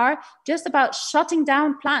that are just about shutting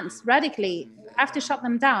down plants radically. We have to shut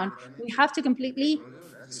them down. We have to completely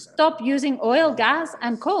stop using oil, gas,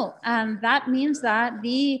 and coal. And that means that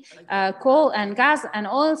the coal and gas and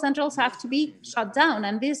oil centrals have to be shut down.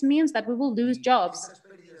 And this means that we will lose jobs.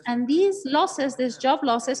 And these losses, these job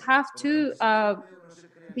losses, have to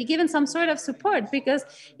be given some sort of support, because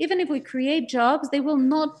even if we create jobs, they will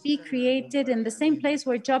not be created in the same place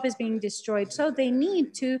where job is being destroyed. So they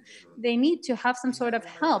need to have some sort of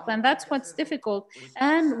help, and that's what's difficult.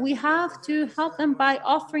 And we have to help them by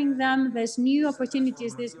offering them these new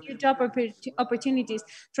opportunities, these new job opportunities,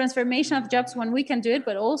 transformation of jobs when we can do it,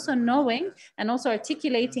 but also knowing and also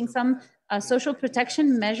articulating some social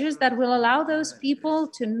protection measures that will allow those people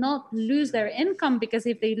to not lose their income, because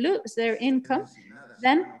if they lose their income,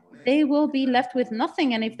 then they will be left with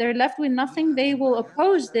nothing. And if they're left with nothing, they will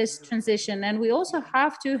oppose this transition. And we also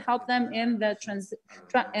have to help them in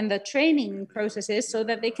the training processes, so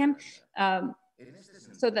that they can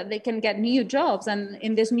so that they can get new jobs and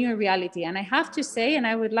in this new reality. And I have to say, and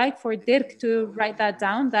I would like for Dirk to write that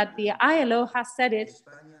down, that the ILO has said it,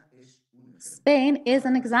 Spain is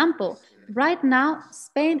an example. Right now,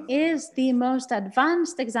 Spain is the most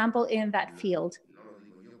advanced example in that field.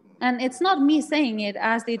 And it's not me saying it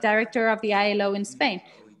as the director of the ILO in Spain,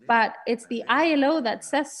 but it's the ILO that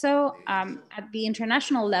says so at the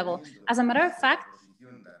international level. As a matter of fact,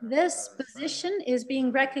 this position is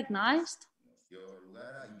being recognized,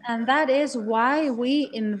 and that is why we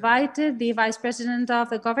invited the Vice President of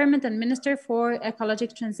the Government and Minister for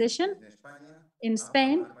Ecological Transition in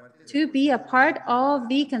Spain to be a part of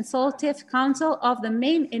the Consultative Council of the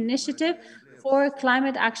main initiative for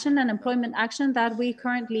climate action and employment action that we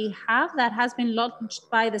currently have, that has been launched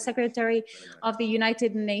by the Secretary of the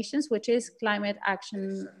United Nations, which is Climate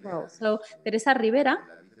Action World. So Teresa Rivera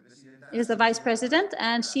is the Vice President,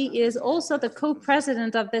 and she is also the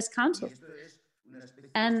co-president of this council.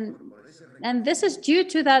 And this is due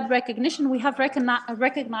to that recognition. We have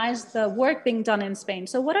recognized the work being done in Spain.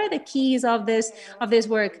 So what are the keys of this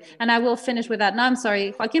work? And I will finish with that. No, I'm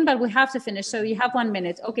sorry, Joaquín, but we have to finish. So you have 1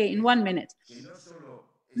 minute. Okay, in 1 minute.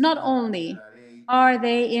 Not only are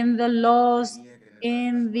they in the laws,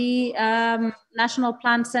 in the national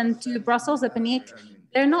plan sent to Brussels, the PNIEC,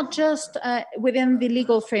 they're not just within the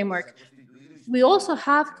legal framework. We also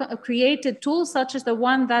have created tools such as the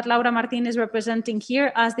one that Laura Martín is representing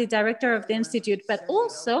here as the director of the Institute, but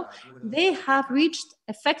also they have reached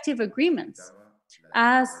effective agreements.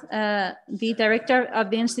 As the director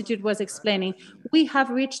of the Institute was explaining, we have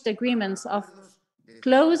reached agreements of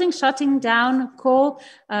closing, shutting down coal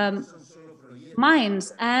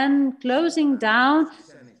mines and closing down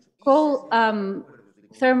coal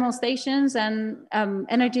thermal stations and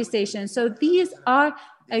energy stations. So these are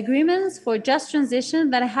agreements for just transition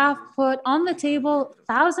that have put on the table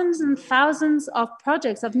thousands and thousands of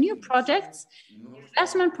projects, of new projects,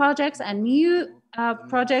 investment projects, and new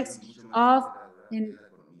projects of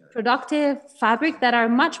productive fabric that are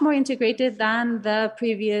much more integrated than the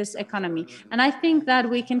previous economy. And I think that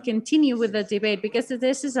we can continue with the debate because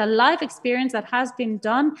this is a live experience that has been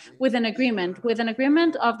done with an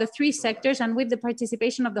agreement of the three sectors and with the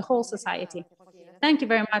participation of the whole society. Thank you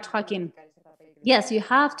very much, Joaquín. Yes, you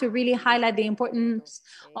have to really highlight the importance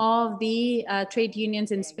of the trade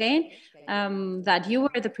unions in Spain that you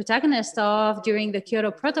were the protagonist of during the Kyoto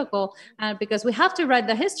Protocol, because we have to write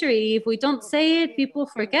the history. If we don't say it, people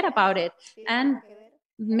forget about it. And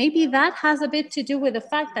maybe that has a bit to do with the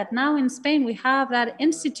fact that now in Spain we have that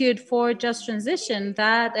Institute for Just Transition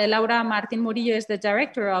that Laura Martín Murillo is the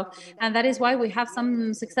director of, and that is why we have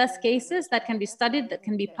some success cases that can be studied, that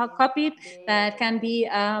can be copied, that can be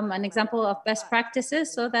an example of best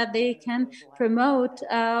practices so that they can promote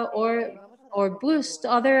or boost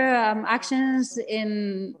other actions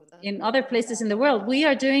in other places in the world. We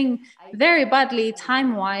are doing very badly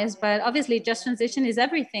time-wise, but obviously just transition is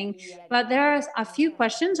everything. But there are a few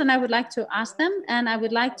questions and I would like to ask them. And I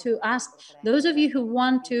would like to ask those of you who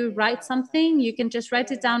want to write something, you can just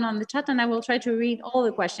write it down on the chat and I will try to read all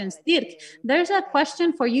the questions. Dirk, there's a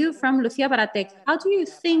question for you from Lucia Baratek. How do you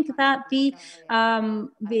think that the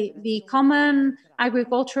common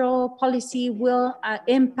agricultural policy will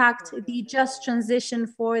impact the just transition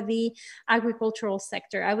for the agricultural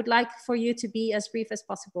sector? I would like for you to be as brief as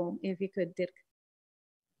possible, if you could, Dirk.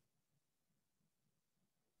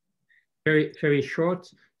 Very, very short.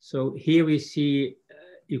 So here we see,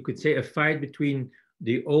 you could say, a fight between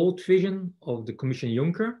the old vision of the Commission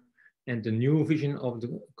Juncker and the new vision of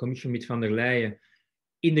the Commission with van der Leyen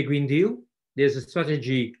in the Green Deal. There's a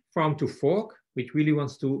strategy farm to fork, which really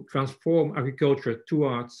wants to transform agriculture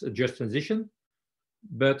towards a just transition.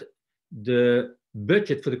 But the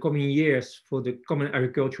budget for the coming years for the common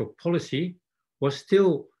agricultural policy was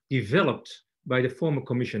still developed by the former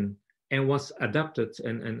commission and was adapted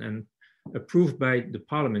and approved by the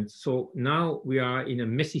parliament. So now we are in a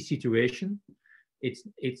messy situation.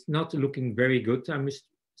 It's not looking very good, I must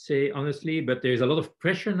say honestly, but there's a lot of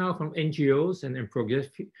pressure now from NGOs and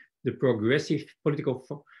the progressive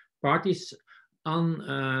political parties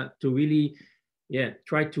on to really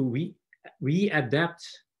try to readapt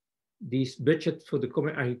this budget for the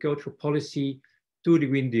common agricultural policy to the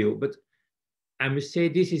Green Deal. But I must say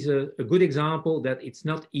this is a good example that it's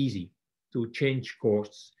not easy to change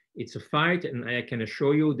course. It's a fight, and I can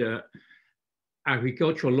assure you the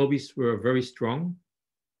agricultural lobbies were very strong.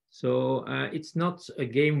 So it's not a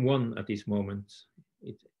game won at this moment.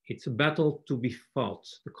 It's a battle to be fought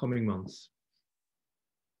the coming months.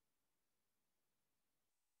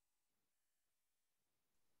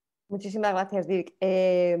 Muchísimas gracias, Dirk.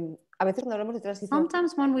 A veces cuando hablamos de transición,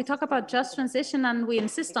 sometimes when we talk about just transition, and we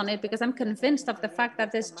insist on it because I'm convinced of the fact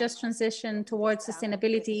that this just transition towards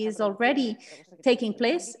sustainability is already taking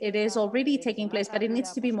place. It is already taking place, but it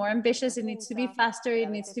needs to be more ambitious, it needs to be faster, it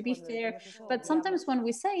needs to be fair. But sometimes when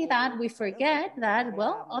we say that, we forget that,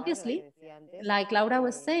 well, obviously, like Laura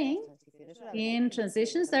was saying, in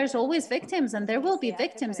transitions, there's always victims, and there will be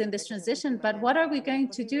victims in this transition. But what are we going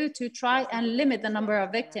to do to try and limit the number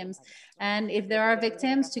of victims? And if there are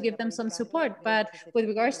victims, to give them some support. But with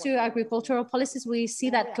regards to agricultural policies, we see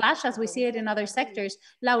that clash as we see it in other sectors.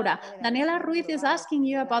 Laura, Daniela Ruiz is asking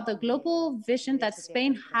you about the global vision that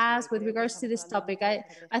Spain has with regards to this topic.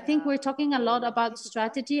 I think we're talking a lot about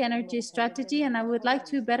strategy, energy strategy, and I would like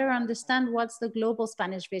to better understand what's the global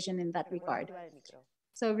Spanish vision in that regard.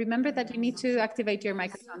 So remember that you need to activate your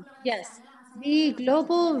microphone. Yes, the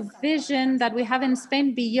global vision that we have in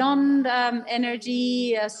Spain beyond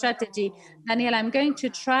energy strategy. Daniel, I'm going to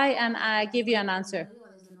try and give you an answer.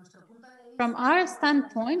 From our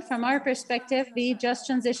standpoint, from our perspective, the just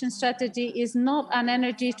transition strategy is not an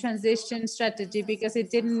energy transition strategy because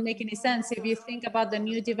it didn't make any sense if you think about the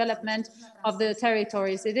new development of the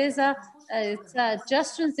territories. It's a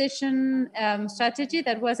just transition strategy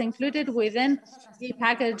that was included within the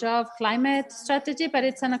package of climate strategy, but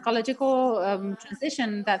it's an ecological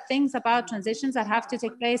transition that thinks about transitions that have to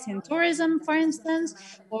take place in tourism, for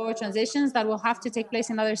instance, or transitions that will have to take place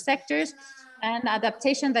in other sectors, and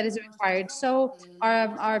adaptation that is required. So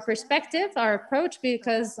our perspective, our approach,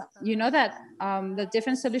 because you know that the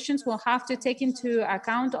different solutions will have to take into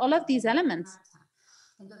account all of these elements.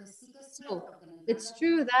 So it's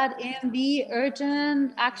true that in the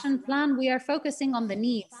urgent action plan, we are focusing on the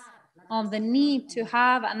needs, on the need to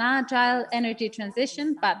have an agile energy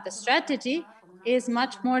transition, but the strategy is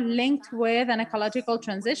much more linked with an ecological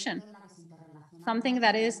transition, something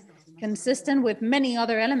that is consistent with many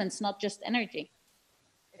other elements, not just energy.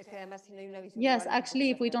 Yes, actually,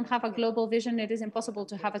 if we don't have a global vision, it is impossible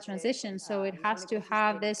to have a transition. So it has to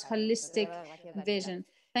have this holistic vision.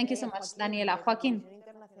 Thank you so much, Daniela. Joaquín,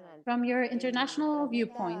 from your international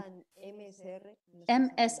viewpoint,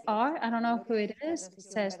 MSR, I don't know who it is,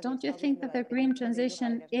 says, don't you think that the green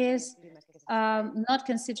transition is not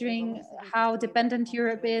considering how dependent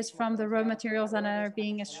Europe is from the raw materials that are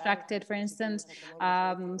being extracted, for instance,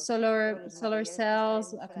 solar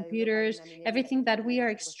cells, computers, everything that we are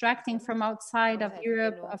extracting from outside of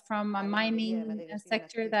Europe, from a mining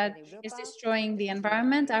sector that is destroying the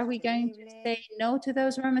environment? Are we going to say no to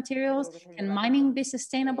those raw materials? Can mining be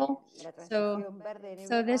sustainable? So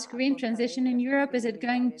this green transition in Europe, is it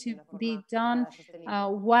going to be done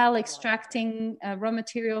while extracting raw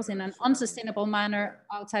materials in an unsustainable manner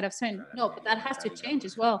outside of Spain? No, but that has to change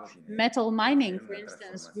as well. Metal mining, for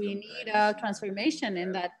instance, we need a transformation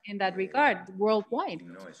in that regard worldwide.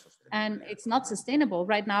 And it's not sustainable.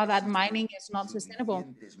 Right now, that mining is not sustainable.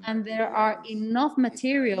 And there are enough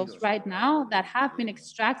materials right now that have been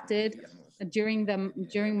extracted during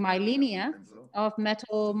millennia of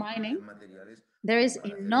metal mining. There is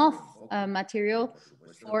enough material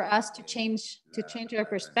for us to change our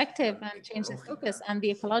perspective and change the focus. And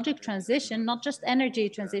the ecologic transition, not just energy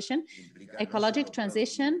transition, ecologic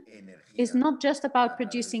transition is not just about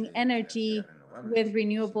producing energy with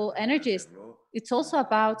renewable energies. It's also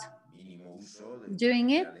about doing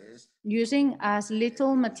it using as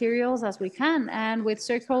little materials as we can, and with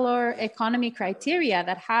circular economy criteria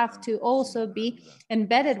that have to also be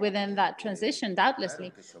embedded within that transition,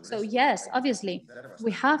 doubtlessly. So yes, obviously,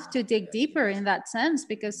 we have to dig deeper in that sense,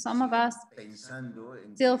 because some of us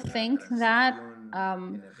still think that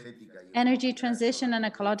energy transition and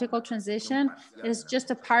ecological transition is just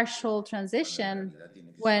a partial transition,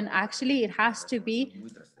 when actually it has to be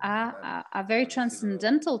a very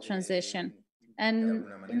transcendental transition. And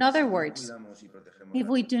in other words, if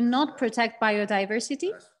we do not protect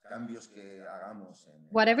biodiversity,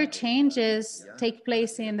 whatever changes take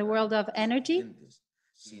place in the world of energy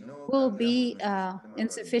will be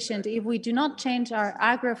insufficient. If we do not change our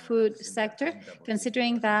agri-food sector,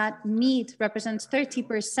 considering that meat represents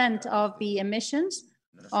 30% of the emissions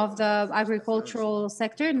of the agricultural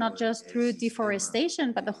sector, not just through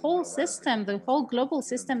deforestation, but the whole system, the whole global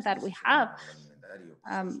system that we have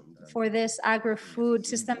for this agri-food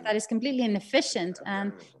system that is completely inefficient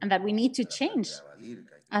and that we need to change.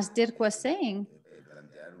 As Dirk was saying,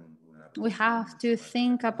 we have to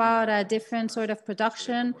think about a different sort of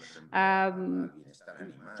production,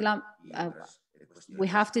 We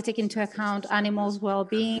have to take into account animals'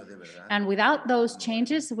 well-being, and without those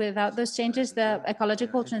changes, the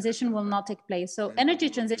ecological transition will not take place. So energy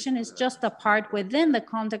transition is just a part within the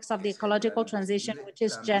context of the ecological transition, which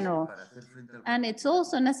is general. And it's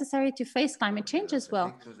also necessary to face climate change as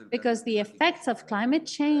well, because the effects of climate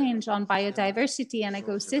change on biodiversity and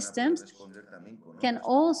ecosystems can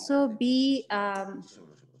also be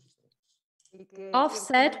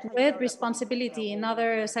offset with responsibility in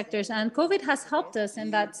other sectors. And COVID has helped us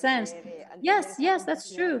in that sense. Yes,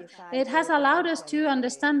 that's true. It has allowed us to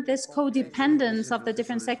understand this codependence of the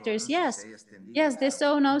different sectors. Yes, this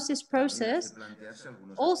zoonosis process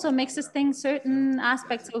also makes us think certain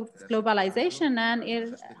aspects of globalization, and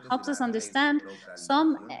it helps us understand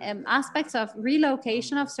some aspects of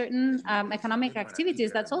relocation of certain economic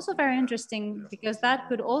activities. That's also very interesting, because that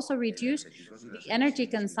could also reduce the energy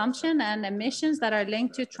consumption and emissions that are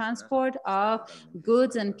linked to transport of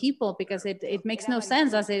goods and people, because it makes no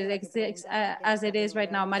sense as it is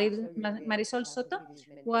right now. Marisol Soto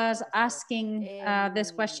was asking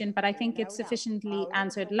this question, but I think it's sufficiently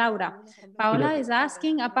answered. Laura, Paola is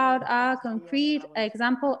asking about a concrete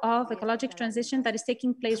example of ecological transition that is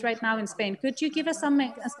taking place right now in Spain. Could you give us some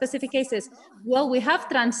specific cases? Well, we have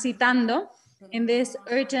Transitando. In this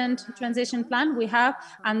urgent transition plan, we have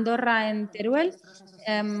Andorra and Teruel.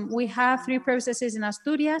 We have 3 processes in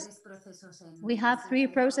Asturias. We have 3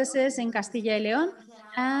 processes in Castilla y León.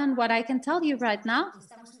 And what I can tell you right now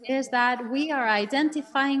is that we are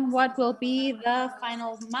identifying what will be the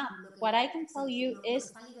final map. What I can tell you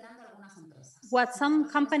is what some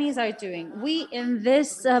companies are doing. We, in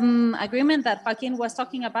this agreement that Joaquín was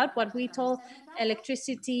talking about, what we told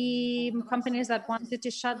electricity companies that wanted to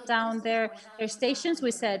shut down their stations,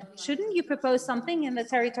 we said, shouldn't you propose something in the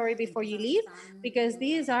territory before you leave? Because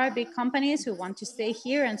these are big companies who want to stay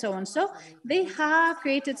here and so on. So they have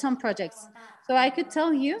created some projects. So I could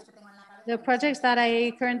tell you the projects that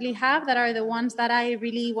I currently have that are the ones that I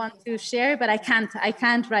really want to share, but I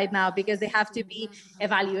can't right now, because they have to be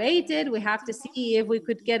evaluated. We have to see if we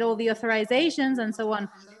could get all the authorizations and so on.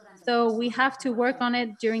 So we have to work on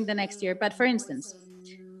it during the next year. But for instance,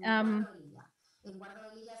 in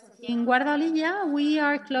Guardalilla, we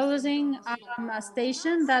are closing a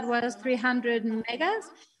station that was 300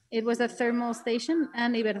 megas. It was a thermal station,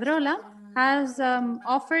 and Iberdrola has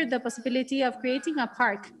offered the possibility of creating a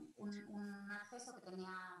park.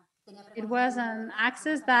 It was an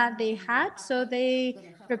access that they had, so they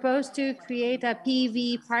proposed to create a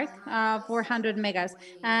PV park of 400 megas.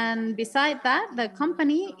 And beside that, the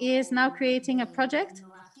company is now creating a project,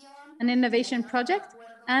 an innovation project,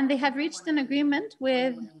 and they have reached an agreement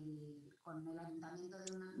with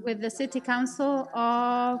the city council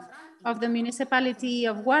of the municipality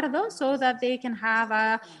of Guardo, so that they can have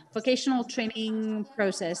a vocational training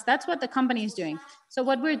process. That's what the company is doing. So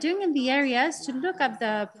what we're doing in the area is to look at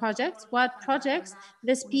the projects, what projects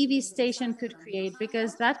this PV station could create,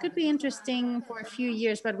 because that could be interesting for a few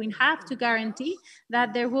years, but we have to guarantee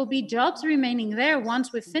that there will be jobs remaining there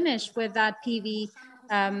once we finish with that PV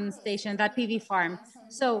station, that PV farm.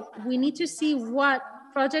 So we need to see what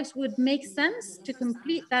projects would make sense to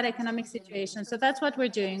complete that economic situation. So that's what we're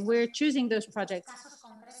doing. We're choosing those projects.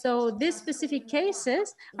 So these specific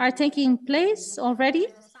cases are taking place already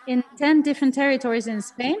in 10 different territories in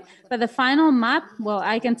Spain, but the final map, well,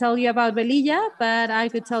 I can tell you about Velilla, but I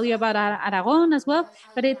could tell you about Aragon as well,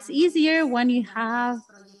 but it's easier when you have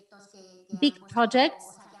big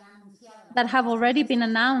projects that have already been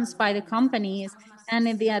announced by the companies. And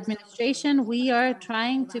in the administration, we are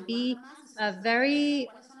trying to be very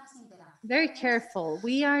careful.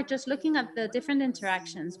 We are just looking at the different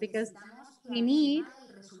interactions, because we need,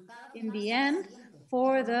 in the end,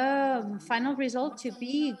 for the final result to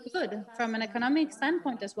be good from an economic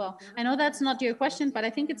standpoint as well. I know that's not your question, but I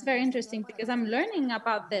think it's very interesting, because I'm learning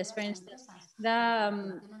about this. For instance,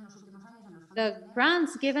 the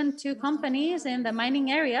grants given to companies in the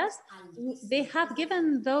mining areas, they have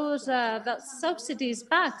given those the subsidies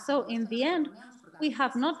back. So in the end, we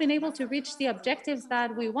have not been able to reach the objectives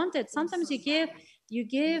that we wanted. Sometimes you give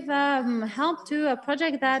help to a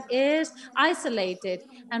project that is isolated.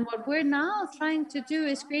 And what we're now trying to do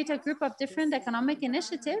is create a group of different economic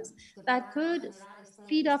initiatives that could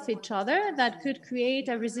feed off each other, that could create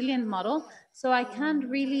a resilient model. So I can't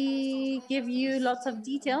really give you lots of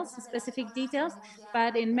details, specific details,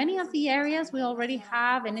 but in many of the areas, we already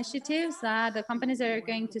have initiatives that the companies are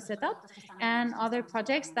going to set up, and other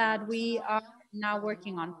projects that we are now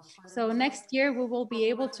working on. So next year we will be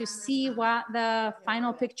able to see what the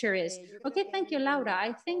final picture is. Okay, thank you, Laura.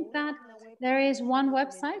 I think that There is one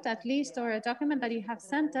website, at least, or a document that you have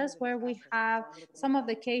sent us where we have some of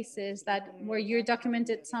the cases where you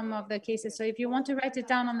documented some of the cases. So if you want to write it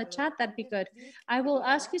down on the chat, that'd be good. I will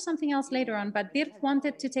ask you something else later on, but Dirk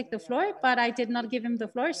wanted to take the floor, but I did not give him the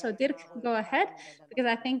floor. So Dirk, go ahead, because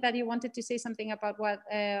I think that you wanted to say something about what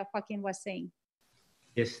Joaquín was saying.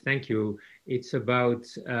 Yes, thank you. It's about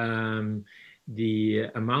the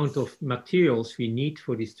amount of materials we need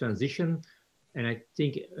for this transition. And I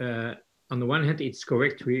think on the one hand, it's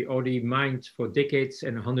correct. We already mined for decades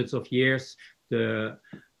and hundreds of years the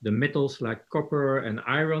metals like copper and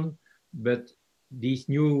iron, but these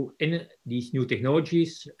new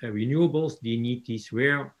technologies, renewables, they need these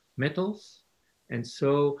rare metals. And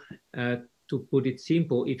so to put it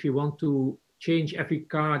simple, if you want to change every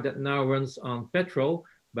car that now runs on petrol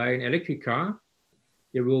by an electric car,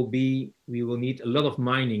 we will need a lot of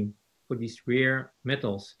mining for these rare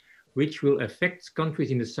metals, which will affect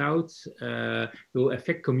countries in the south, will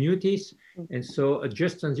affect communities. And so a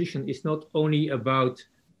just transition is not only about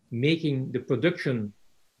making the production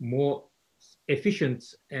more efficient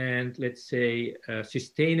and, let's say,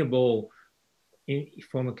 sustainable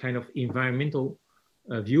from a kind of environmental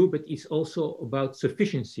view, but it's also about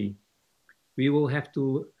sufficiency. We will have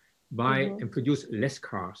to buy and produce less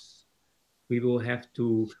cars. We will have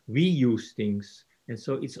to reuse things. And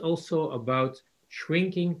so it's also about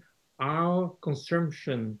shrinking our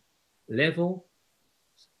consumption level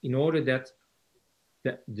in order that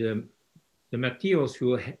the materials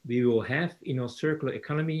we will have in our circular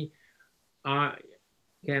economy are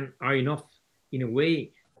enough. In a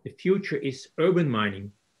way, the future is urban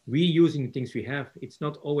mining, reusing things we have. It's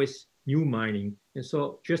not always new mining. And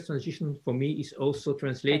so just transition for me is also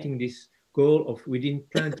translating this goal of within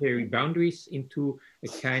planetary boundaries into a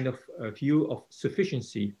kind of view of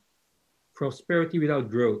sufficiency, prosperity without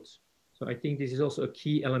growth. So I think this is also a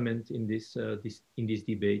key element in this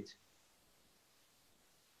debate.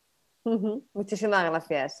 Muchísimas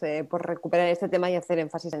gracias por recuperar este tema y hacer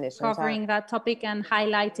énfasis en eso. Covering that topic and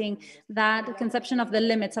highlighting that conception of the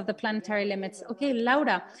limits, of the planetary limits. Okay,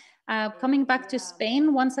 Laura, coming back to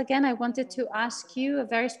Spain, once again, I wanted to ask you a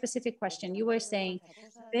very specific question. You were saying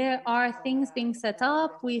there are things being set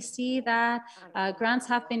up. We see that grants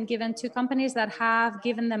have been given to companies that have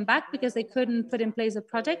given them back because they couldn't put in place a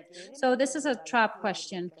project. So this is a trap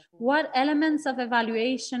question. What elements of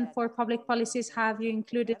evaluation for public policies have you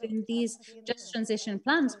included in these just transition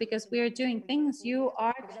plans? Because we are doing things, you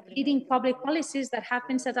are leading public policies that have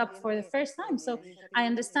been set up for the first time. So I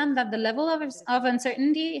understand that the level of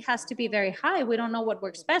uncertainty has to be very high. We don't know what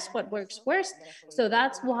works best, what works worst. So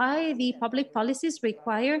that's why the public policies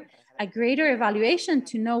require a greater evaluation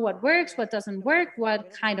to know what works, what doesn't work,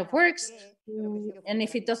 what kind of works, and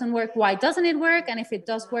if it doesn't work, why doesn't it work? And if it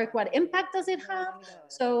does work, what impact does it have?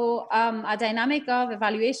 So a dynamic of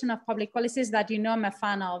evaluation of public policies that you know I'm a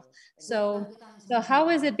fan of. So how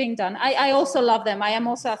is it being done? I also love them. I am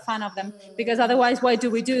also a fan of them, because otherwise, why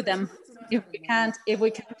do we do them? If we can't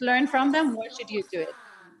learn from them, why should you do it?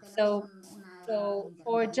 So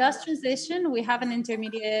for just transition, we have an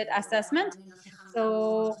intermediate assessment.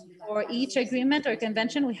 So for each agreement or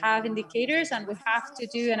convention, we have indicators and we have to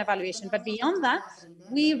do an evaluation. But beyond that,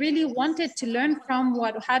 we really wanted to learn from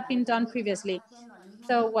what had been done previously.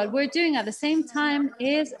 So what we're doing at the same time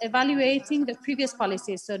is evaluating the previous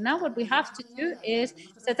policies. So now what we have to do is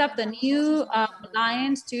set up the new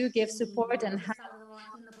lines to give support and help.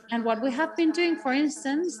 And what we have been doing, for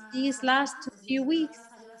instance, these last few weeks,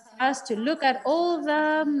 us to look at all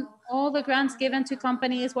the grants given to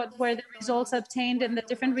companies, what were the results obtained in the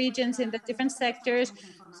different regions, in the different sectors.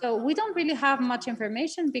 So we don't really have much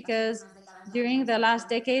information because during the last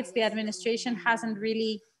decades, the administration hasn't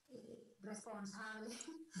really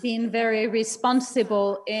been very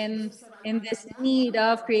responsible in this need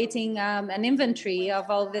of creating an inventory of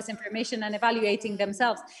all this information and evaluating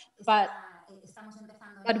themselves. But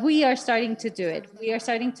we are starting to do it. We are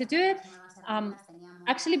starting to do it.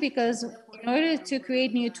 Actually, because in order to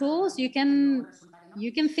create new tools, you can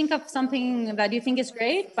think of something that you think is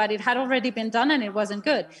great, but it had already been done and it wasn't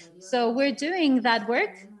good. So we're doing that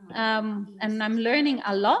work, and I'm learning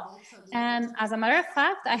a lot. And as a matter of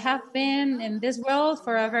fact, I have been in this world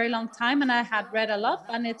for a very long time, and I had read a lot,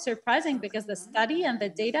 and it's surprising because the study and the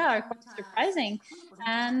data are quite surprising.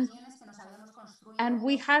 And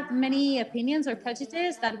we had many opinions or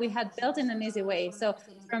prejudices that we had built in an easy way. So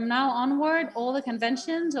from now onward, all the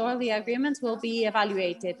conventions, all the agreements will be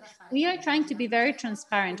evaluated. We are trying to be very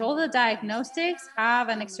transparent. All the diagnostics have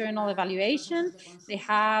an external evaluation. They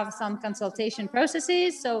have some consultation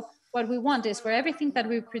processes. So What we want is for everything that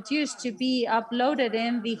we produce to be uploaded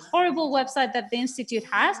in the horrible website that the Institute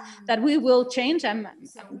has, that we will change. I'm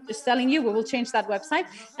just telling you, we will change that website.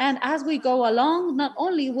 And as we go along, not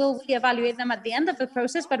only will we evaluate them at the end of the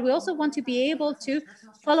process, but we also want to be able to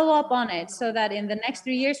follow up on it so that in the next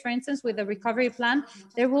 3 years, for instance, with the recovery plan,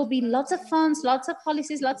 there will be lots of funds, lots of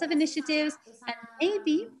policies, lots of initiatives, and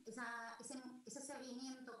maybe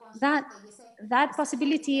that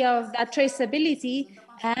possibility of that traceability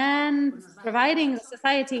and providing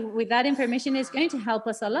society with that information is going to help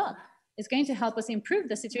us a lot. It's going to help us improve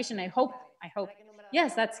the situation. I hope.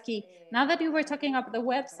 Yes, that's key. Now that you were talking about the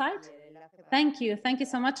website, thank you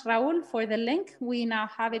so much, Raúl, for the link. We now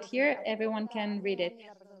have it here. Everyone can read it.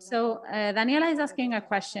 So Daniela is asking a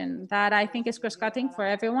question that I think is cross-cutting for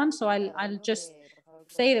everyone. So I'll just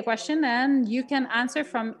say the question and you can answer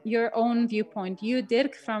from your own viewpoint. You,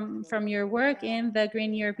 Dirk, from your work in the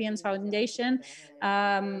Green Europeans Foundation,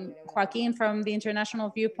 Joaquín from the international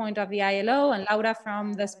viewpoint of the ILO, and Laura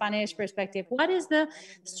from the Spanish perspective. What is the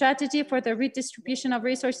strategy for the redistribution of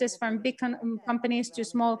resources from big companies to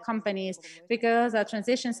small companies? Because a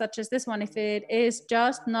transition such as this one, if it is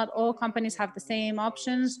just, not all companies have the same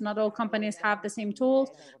options, not all companies have the same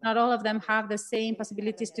tools, not all of them have the same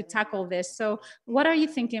possibilities to tackle this. So what are you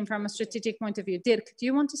thinking from a strategic point of view? Dirk, do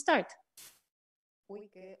you want to start?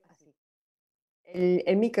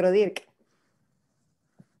 El micro, Dirk.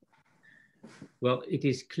 Well, it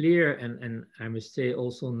is clear, and I must say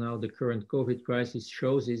also now the current COVID crisis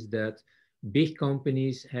shows is that big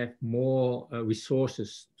companies have more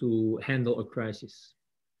resources to handle a crisis.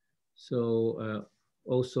 So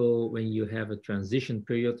also when you have a transition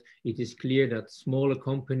period, it is clear that smaller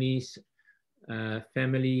companies,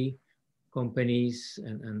 family companies,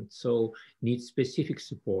 and so need specific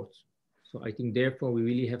support. So I think therefore we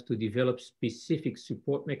really have to develop specific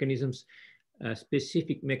support mechanisms,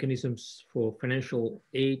 specific mechanisms for financial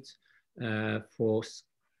aid, for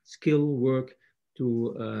skill work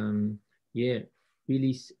to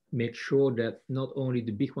really make sure that not only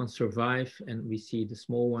the big ones survive and we see the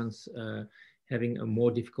small ones having a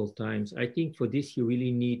more difficult times. I think for this you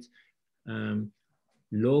really need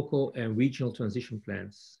local and regional transition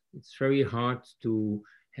plans. It's very hard to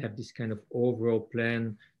have this kind of overall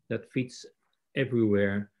plan that fits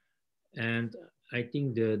everywhere. And I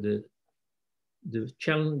think the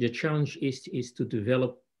challenge is to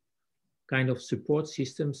develop kind of support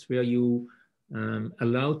systems where you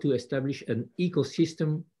allow to establish an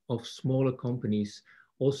ecosystem of smaller companies,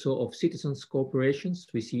 also of citizens corporations.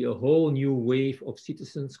 We see a whole new wave of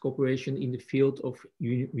citizens cooperation in the field of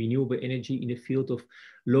renewable energy, in the field of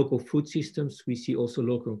local food systems. We see also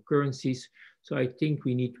local currencies. So I think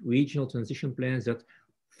we need regional transition plans that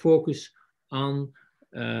focus on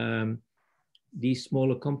these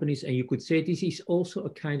smaller companies. And you could say this is also a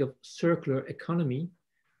kind of circular economy,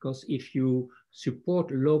 because if you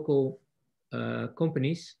support local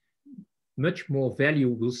companies, much more value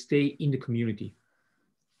will stay in the community.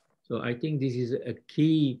 So I think this is a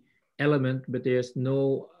key element, but there's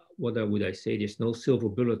no, what would I say, there's no silver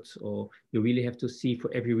bullet, or you really have to see for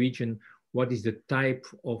every region, what is the type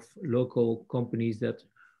of local companies that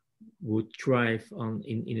would thrive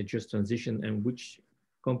in a just transition and which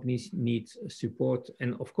companies need support.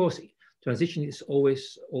 And of course, transition is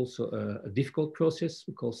always also a difficult process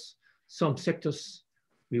because some sectors,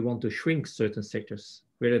 we want to shrink certain sectors,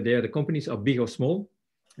 whether the companies are big or small,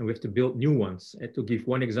 and we have to build new ones. And to give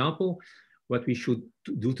one example, what we should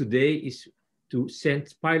do today is to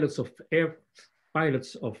send pilots of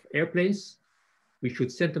airplanes. We should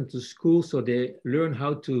send them to school so they learn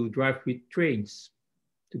how to drive with trains,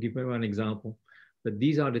 to give one example. But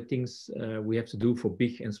these are the things we have to do for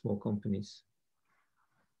big and small companies.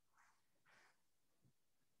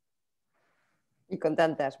 Y con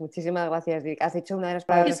tantas. Muchísimas gracias, Dirk. Has dicho una de las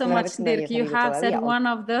Thank palabras you so much, Dirk. You have said one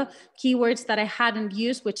of the keywords that I hadn't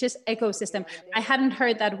used, which is ecosystem. I hadn't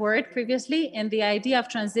heard that word previously. In the idea of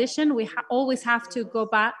transition, we always have to go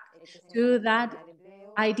back to that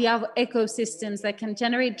idea of ecosystems that can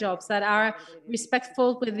generate jobs, that are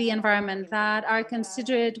respectful with the environment, that are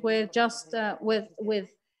considerate with with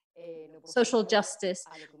social justice,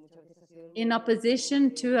 in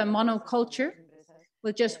opposition to a monoculture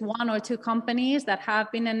with just one or two companies that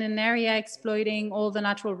have been in an area exploiting all the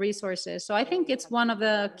natural resources. So I think it's one of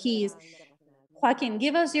the keys. Joaquín,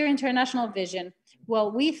 give us your international vision.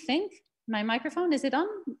 Well, we think, my microphone, is it on?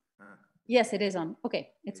 Yes, it is on. Okay,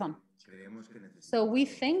 it's on. So we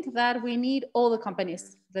think that we need all the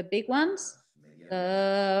companies, the big ones,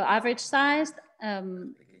 the average sized,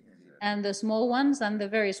 and the small ones, and the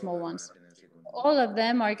very small ones. all of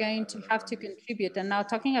them are going to have to contribute. And now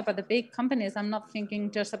talking about the big companies, I'm not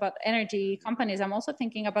thinking just about energy companies. I'm also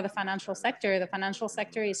thinking about the financial sector. The financial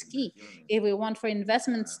sector is key. If we want for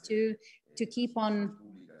investments to keep on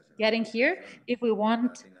getting here, if we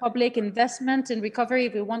want public investment and recovery,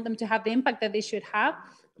 if we want them to have the impact that they should have,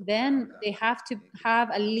 then they have to have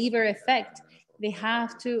a lever effect. They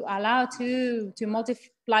have to allow to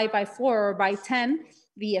multiply by 4 or by 10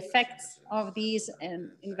 the effects of these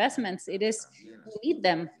investments. We need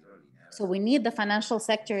them. So we need the financial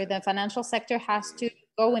sector. The financial sector has to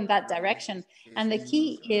go in that direction. And the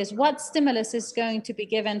key is what stimulus is going to be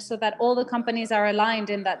given so that all the companies are aligned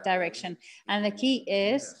in that direction. And the key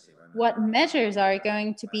is what measures are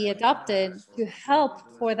going to be adopted to help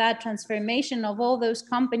for that transformation of all those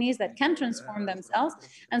companies that can transform themselves,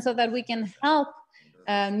 and so that we can help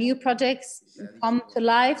new projects come to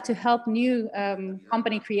life to help new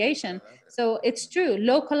company creation. So it's true,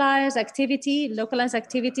 localized activity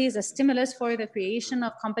is a stimulus for the creation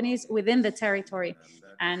of companies within the territory.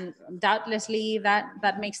 And doubtlessly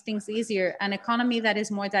that makes things easier. An economy that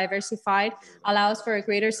is more diversified allows for a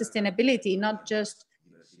greater sustainability, not just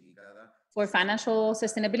for financial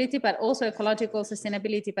sustainability, but also ecological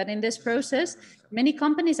sustainability. But in this process, many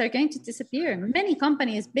companies are going to disappear. Many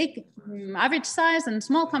companies, big, average size and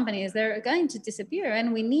small companies, they're going to disappear.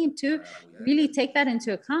 And we need to really take that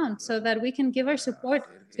into account so that we can give our support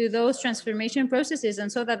to those transformation processes, and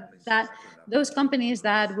so that those companies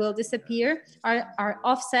that will disappear are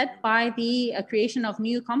offset by the creation of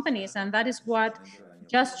new companies. And that is what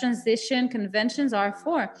just transition conventions are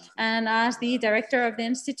for. And as the director of the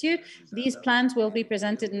Institute, these plans will be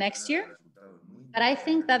presented next year. But I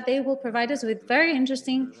think that they will provide us with very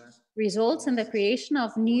interesting results in the creation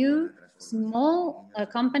of new small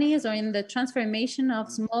companies, or in the transformation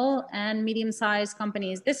of small and medium-sized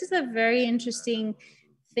companies. This is a very interesting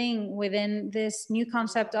thing within this new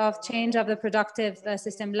concept of change of the productive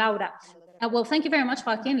system. Laura. Well, thank you very much,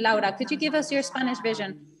 Joaquín. Laura, could you give us your Spanish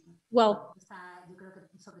vision? Well,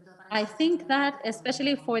 I think that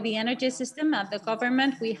especially for the energy system at the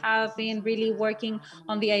government, we have been really working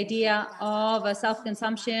on the idea of a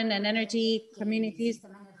self-consumption and energy communities.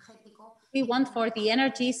 We want for the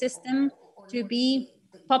energy system to be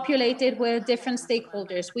populated with different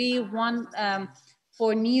stakeholders. We want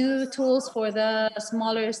for new tools for the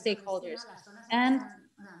smaller stakeholders. And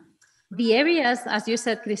the areas, as you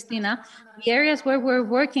said, Cristina, the areas where we're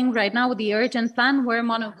working right now with the urgent plan were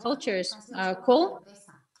monocultures. Coal,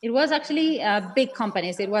 it was actually big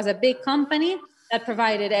companies. It was a big company that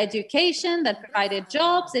provided education, that provided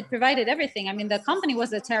jobs, it provided everything. I mean, the company was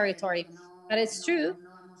the territory. But it's true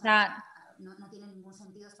that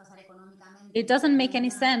it doesn't make any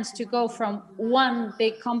sense to go from one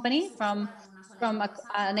big company, from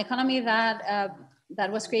an economy that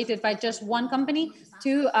was created by just one company,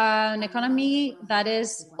 to an economy that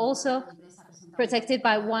is also protected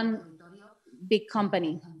by one big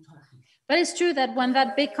company. But it's true that when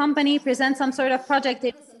that big company presents some sort of project,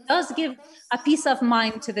 it does give a peace of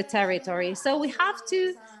mind to the territory. So we have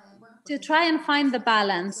to try and find the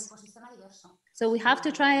balance. So we have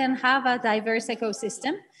to try and have a diverse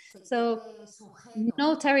ecosystem. So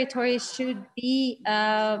no territory should be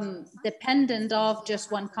dependent of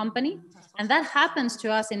just one company. And that happens to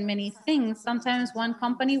us in many things. Sometimes one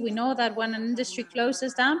company, we know that when an industry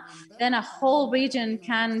closes down, then a whole region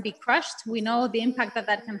can be crushed. We know the impact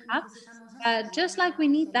that can have. Just like we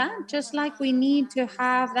need that, just like we need to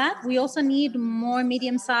have that, we also need more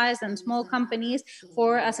medium-sized and small companies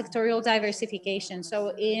for a sectorial diversification.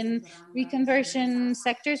 So in reconversion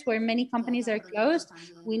sectors where many companies are closed,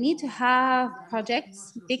 we need to have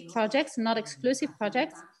projects, big projects, not exclusive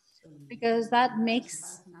projects, because that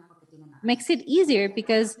makes it easier,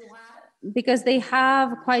 because they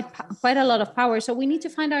have quite a lot of power. So we need to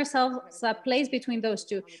find ourselves a place between those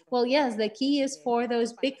two. Well, yes, the key is for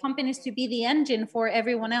those big companies to be the engine for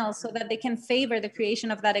everyone else, so that they can favor the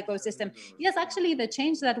creation of that ecosystem. Yes, actually, the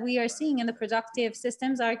change that we are seeing in the productive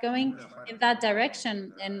systems are going in that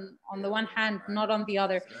direction, and on the one hand, not on the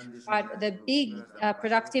other. But the big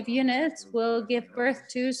productive units will give birth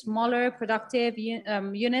to smaller productive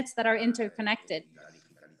units that are interconnected.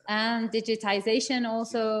 And digitization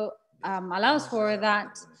also allows for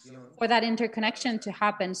that interconnection to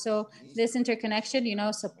happen. So this interconnection,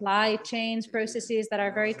 supply chains, processes that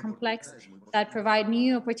are very complex, that provide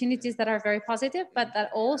new opportunities that are very positive, but that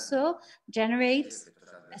also generates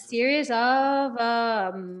a series of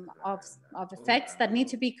effects that need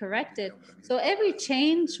to be corrected. So every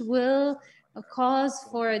change will cause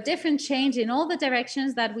for a different change in all the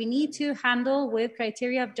directions that we need to handle with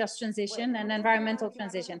criteria of just transition and environmental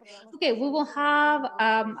transition. Okay, we will have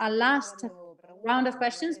a last round of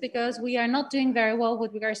questions because we are not doing very well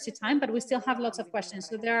with regards to time, but we still have lots of questions.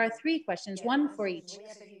 So there are 3 questions, 1 for each.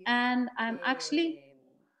 And I'm actually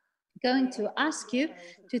going to ask you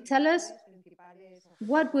to tell us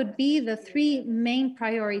what would be the 3 main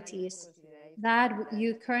priorities that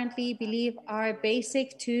you currently believe are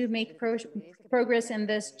basic to make progress in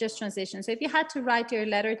this just transition. So if you had to write your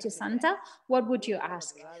letter to Santa, what would you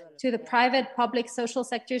ask? To the private, public, social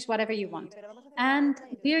sectors, whatever you want. And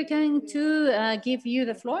we are going to give you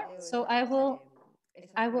the floor. So I will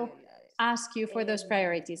ask you for those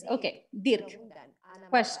priorities. Okay, Dirk,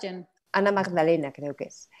 question. Ana Magdalena, creo que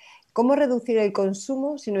es. ¿Cómo reducir el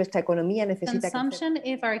consumo si nuestra economía necesita consumption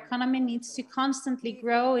if our economy needs to constantly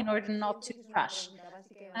grow in order not to crash?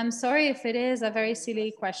 I'm sorry if it is a very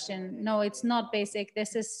silly question. No, it's not basic.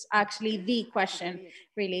 This is actually the question,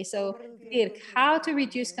 really. So, Dirk, how to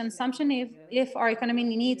reduce consumption if our economy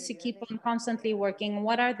needs to keep on constantly working?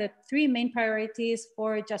 What are the 3 main priorities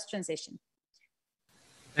for just transition?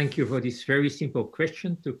 Thank you for this very simple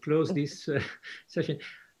question to close this session.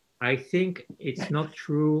 I think it's not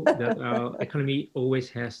true that our economy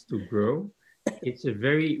always has to grow. It's a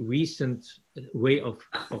very recent way of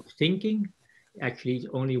thinking. Actually, it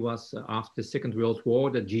only was after the Second World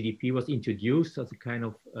War that GDP was introduced as a kind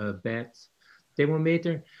of bad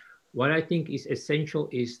thermometer. What I think is essential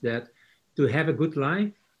is that to have a good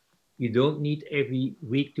life, you don't need every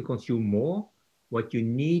week to consume more. What you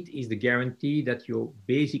need is the guarantee that your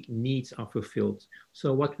basic needs are fulfilled.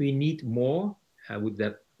 So what we need more, I would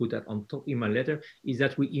put that on top in my letter, is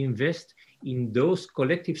that we invest in those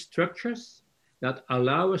collective structures that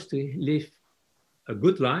allow us to live a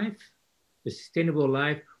good life, a sustainable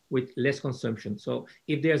life with less consumption. So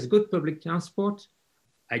if there's good public transport,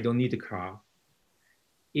 I don't need a car.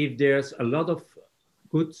 If there's a lot of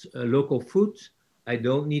good local food, I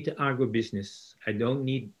don't need the agribusiness. I don't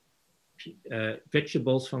need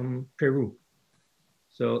vegetables from Peru.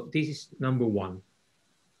 So this is number 1.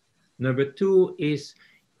 Number 2 is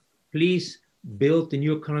please build the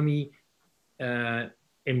new economy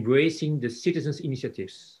embracing the citizens'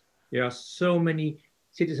 initiatives. There are so many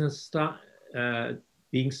citizens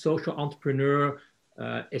being social entrepreneur,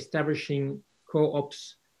 establishing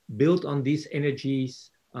co-ops, built on these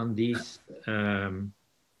energies, on these,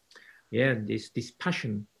 this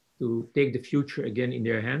passion to take the future again in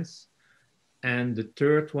their hands. And the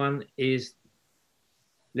third one is,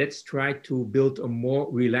 let's try to build a more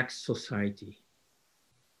relaxed society.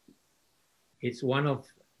 It's one of,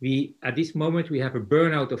 at this moment, we have a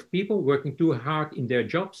burnout of people working too hard in their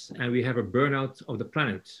jobs, and we have a burnout of the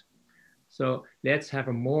planet. So let's have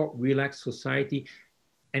a more relaxed society.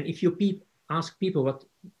 And if you ask people what,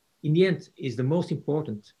 in the end, is the most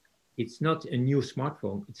important, it's not a new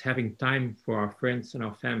smartphone, it's having time for our friends and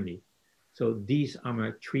our family. So these are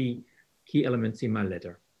my 3 key elements in my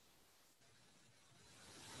letter.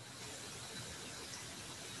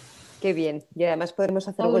 Qué bien. Y además podemos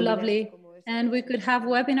hacer lovely. And we could have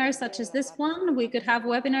webinars such as this one. We could have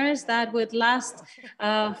webinars that would last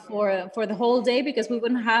for the whole day because we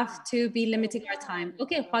wouldn't have to be limiting our time.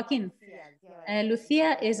 Okay, Joaquín.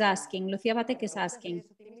 Lucia Batek is asking.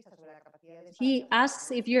 He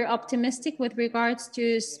asks if you're optimistic with regards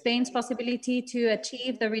to Spain's possibility to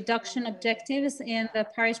achieve the reduction objectives in the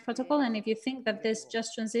Paris Protocol, and if you think that this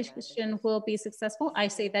just transition will be successful. I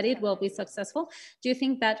say that it will be successful. Do you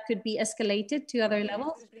think that could be escalated to other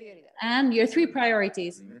levels? And your 3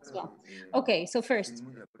 priorities as well. Okay, so first,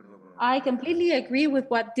 I completely agree with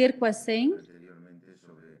what Dirk was saying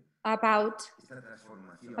about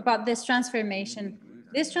this transformation.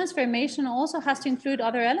 This transformation also has to include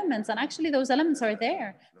other elements, and actually those elements are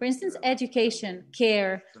there. For instance, education,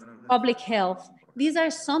 care, public health. These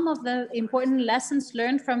are some of the important lessons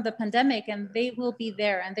learned from the pandemic, and they will be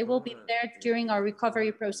there, and they will be there during our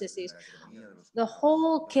recovery processes. The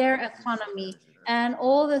whole care economy and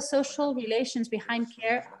all the social relations behind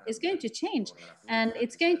care is going to change, and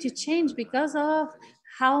it's going to change because of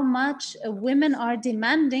how much women are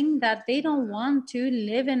demanding that they don't want to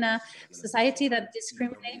live in a society that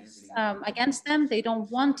discriminates against them. They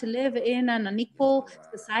don't want to live in an unequal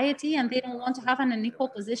society, and they don't want to have an unequal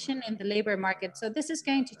position in the labor market. So this is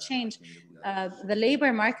going to change the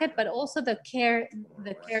labor market, but also the care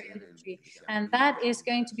industry. And that is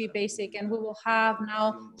going to be basic. And we will have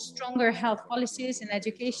now stronger health policies in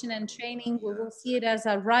education and training. We will see it as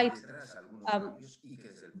a right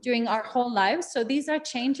during our whole lives. So these are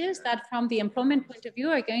changes that from the employment point of view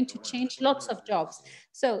are going to change lots of jobs.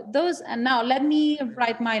 So those, and now let me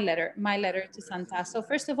write my letter to Santa. So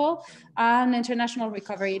first of all, an international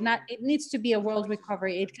recovery. It needs to be a world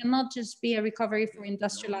recovery. It cannot just be a recovery for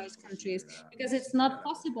industrialized countries, because it's not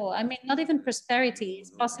possible. I mean, not even prosperity is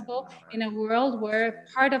possible in a world where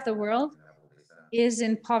part of the world is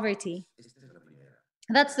in poverty.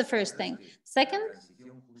 That's the first thing. Second,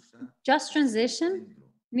 just transition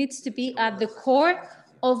needs to be at the core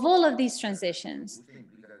of all of these transitions.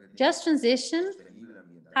 Just transition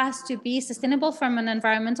has to be sustainable from an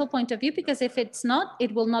environmental point of view, because if it's not,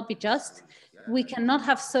 it will not be just. We cannot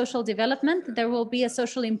have social development. There will be a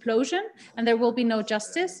social implosion and there will be no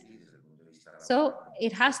justice. So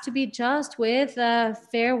it has to be just with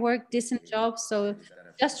fair work, decent jobs. So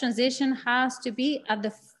just transition has to be at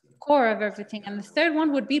the core of everything. And the third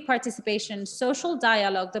one would be participation, social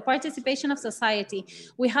dialogue, the participation of society.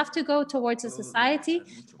 We have to go towards a society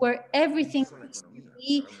where everything needs to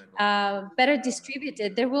be better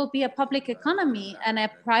distributed. There will be a public economy and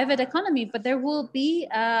a private economy, but there will be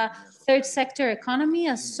a third sector economy,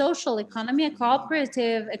 a social economy, a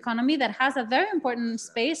cooperative economy that has a very important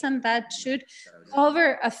space and that should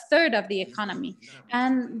cover a third of the economy.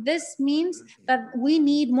 And this means that we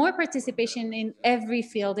need more participation in every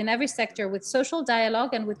field, in every sector, with social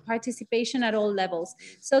dialogue and with participation at all levels.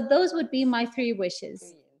 So those would be my 3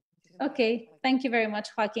 wishes. Okay, thank you very much,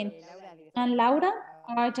 Joaquín. And Laura,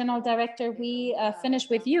 our General Director, we finish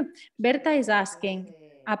with you. Berta is asking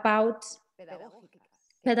about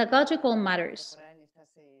pedagogical matters.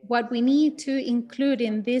 What we need to include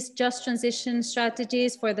in these just transition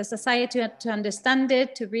strategies for the society to understand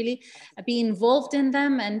it, to really be involved in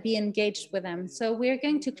them and be engaged with them. So we're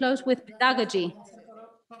going to close with pedagogy.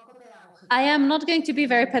 I am not going to be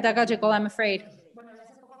very pedagogical, I'm afraid.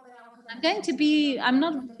 I'm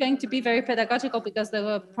not going to be very pedagogical, because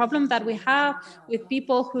the problem that we have with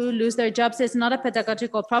people who lose their jobs is not a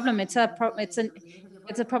pedagogical problem. It's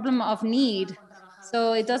a problem of need.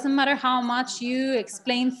 So it doesn't matter how much you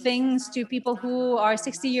explain things to people who are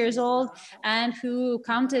 60 years old and who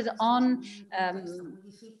counted on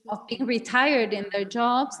of being retired in their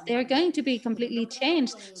jobs, they're going to be completely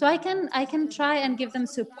changed. So I can try and give them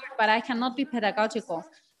support, but I cannot be pedagogical.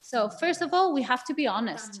 So first of all, we have to be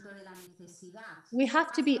honest. We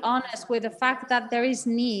have to be honest with the fact that there is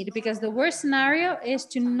need, because the worst scenario is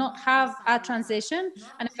to not have a transition,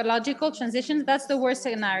 an ecological transition. That's the worst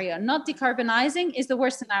scenario. Not decarbonizing is the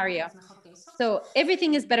worst scenario. So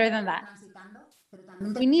everything is better than that.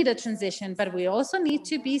 We need a transition, but we also need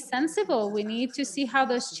to be sensible. We need to see how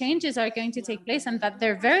those changes are going to take place and that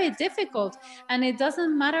they're very difficult. And it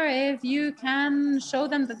doesn't matter if you can show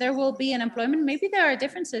them that there will be an employment. Maybe there are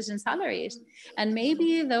differences in salaries, and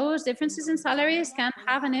maybe those differences in salaries can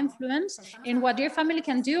have an influence in what your family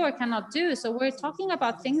can do or cannot do. So we're talking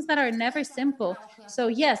about things that are never simple. So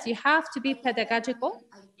yes, you have to be pedagogical.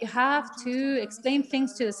 You have to explain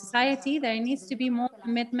things to the society. There needs to be more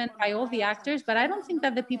commitment by all the actors, but I don't think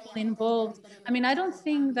that the people involved, I mean, I don't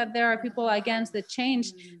think that there are people against the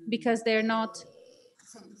change because they're not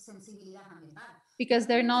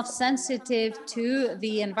sensitive to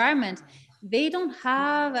the environment. They don't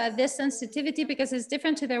have this sensitivity because it's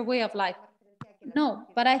different to their way of life. No,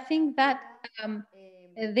 but I think that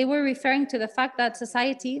they were referring to the fact that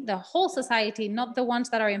society, the whole society, not the ones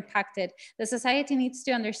that are impacted, the society needs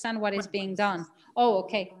to understand what is being done. Oh,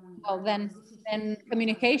 okay. Well, then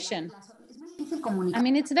communication. I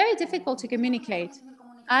mean, it's very difficult to communicate.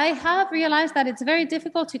 I have realized that it's very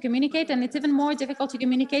difficult to communicate, and it's even more difficult to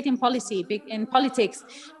communicate in politics,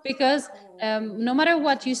 because no matter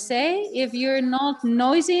what you say, if you're not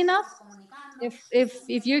noisy enough,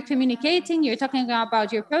 if you're communicating, you're talking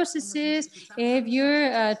about your processes, if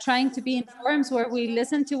you're trying to be in forums where we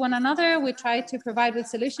listen to one another, we try to provide with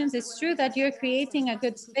solutions, it's true that you're creating a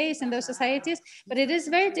good space in those societies, but it is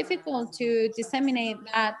very difficult to disseminate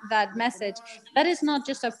that message. That is not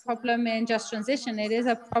just a problem in just transition, it is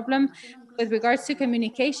a problem with regards to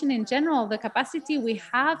communication in general, the capacity we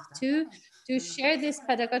have to share these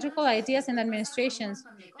pedagogical ideas in administrations.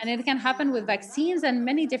 And it can happen with vaccines and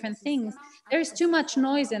many different things. There's too much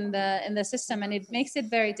noise in the system, and it makes it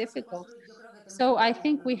very difficult. So I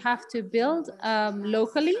think we have to build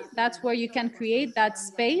locally. That's where you can create that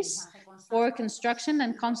space for construction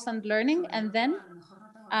and constant learning. And then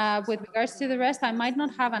with regards to the rest, I might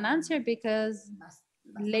not have an answer, because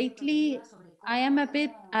lately I am a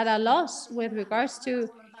bit at a loss with regards to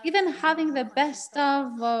even having the best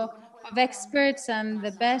of experts and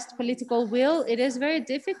the best political will. It is very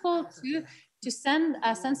difficult to send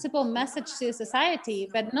a sensible message to society,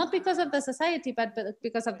 but not because of the society, but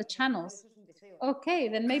because of the channels. Okay,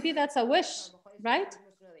 then maybe that's a wish, right?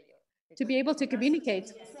 To be able to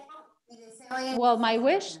communicate. Well, my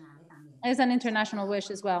wish is an international wish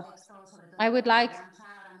as well. I would like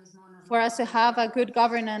for us to have a good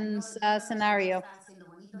governance scenario.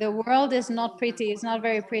 The world is not pretty, it's not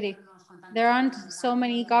very pretty. There aren't so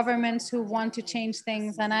many governments who want to change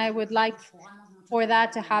things, and I would like for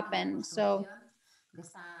that to happen. So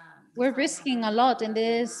we're risking a lot in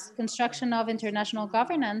this construction of international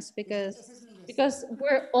governance because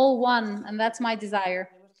we're all one, and that's my desire.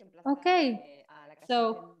 Okay,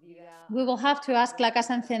 so we will have to ask La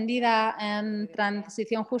Casa Encendida and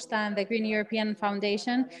Transición Justa and the Green European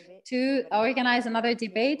Foundation to organize another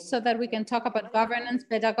debate so that we can talk about governance,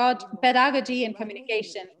 pedagogy, and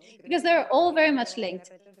communication, because they're all very much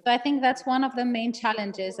linked. So I think that's one of the main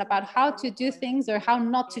challenges about how to do things or how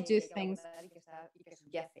not to do things.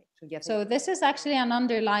 So this is actually an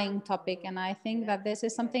underlying topic, and I think that this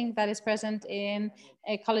is something that is present in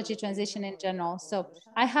ecology transition in general. So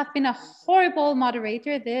I have been a horrible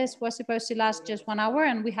moderator. This was supposed to last just 1 hour,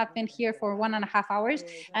 and we have been here for 1.5 hours,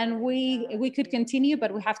 and we could continue,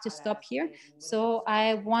 but we have to stop here. So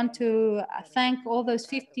I want to thank all those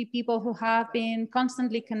 50 people who have been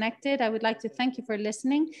constantly connected. I would like to thank you for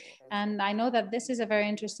listening, and I know that this is a very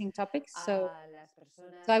interesting topic. So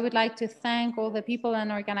I would like to thank all the people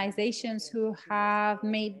and organizations who have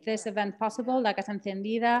made this event possible, La Casa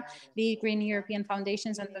Encendida, the Green European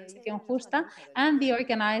Foundations, and Transición Justa. And the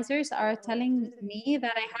organizers are telling me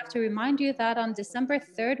that I have to remind you that on December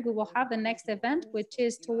 3rd, we will have the next event, which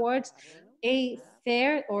is towards a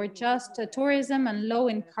fair or just tourism and low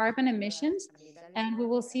in carbon emissions. And we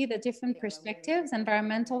will see the different perspectives,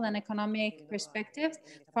 environmental and economic perspectives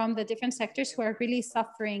from the different sectors who are really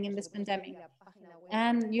suffering in this pandemic.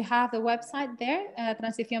 And you have the website there,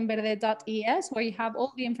 transicionverde.es, where you have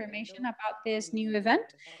all the information about this new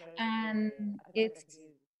event. And it's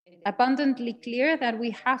abundantly clear that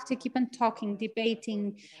we have to keep on talking,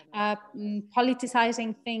 debating,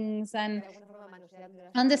 politicizing things, and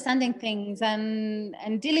understanding things, and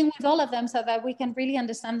dealing with all of them so that we can really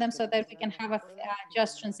understand them, so that we can have a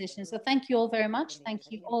just transition. So thank you all very much. Thank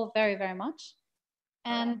you all very, very much.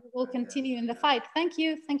 And we'll continue in the fight. Thank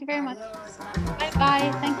you. Thank you very much.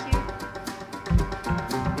 Bye-bye. Thank you.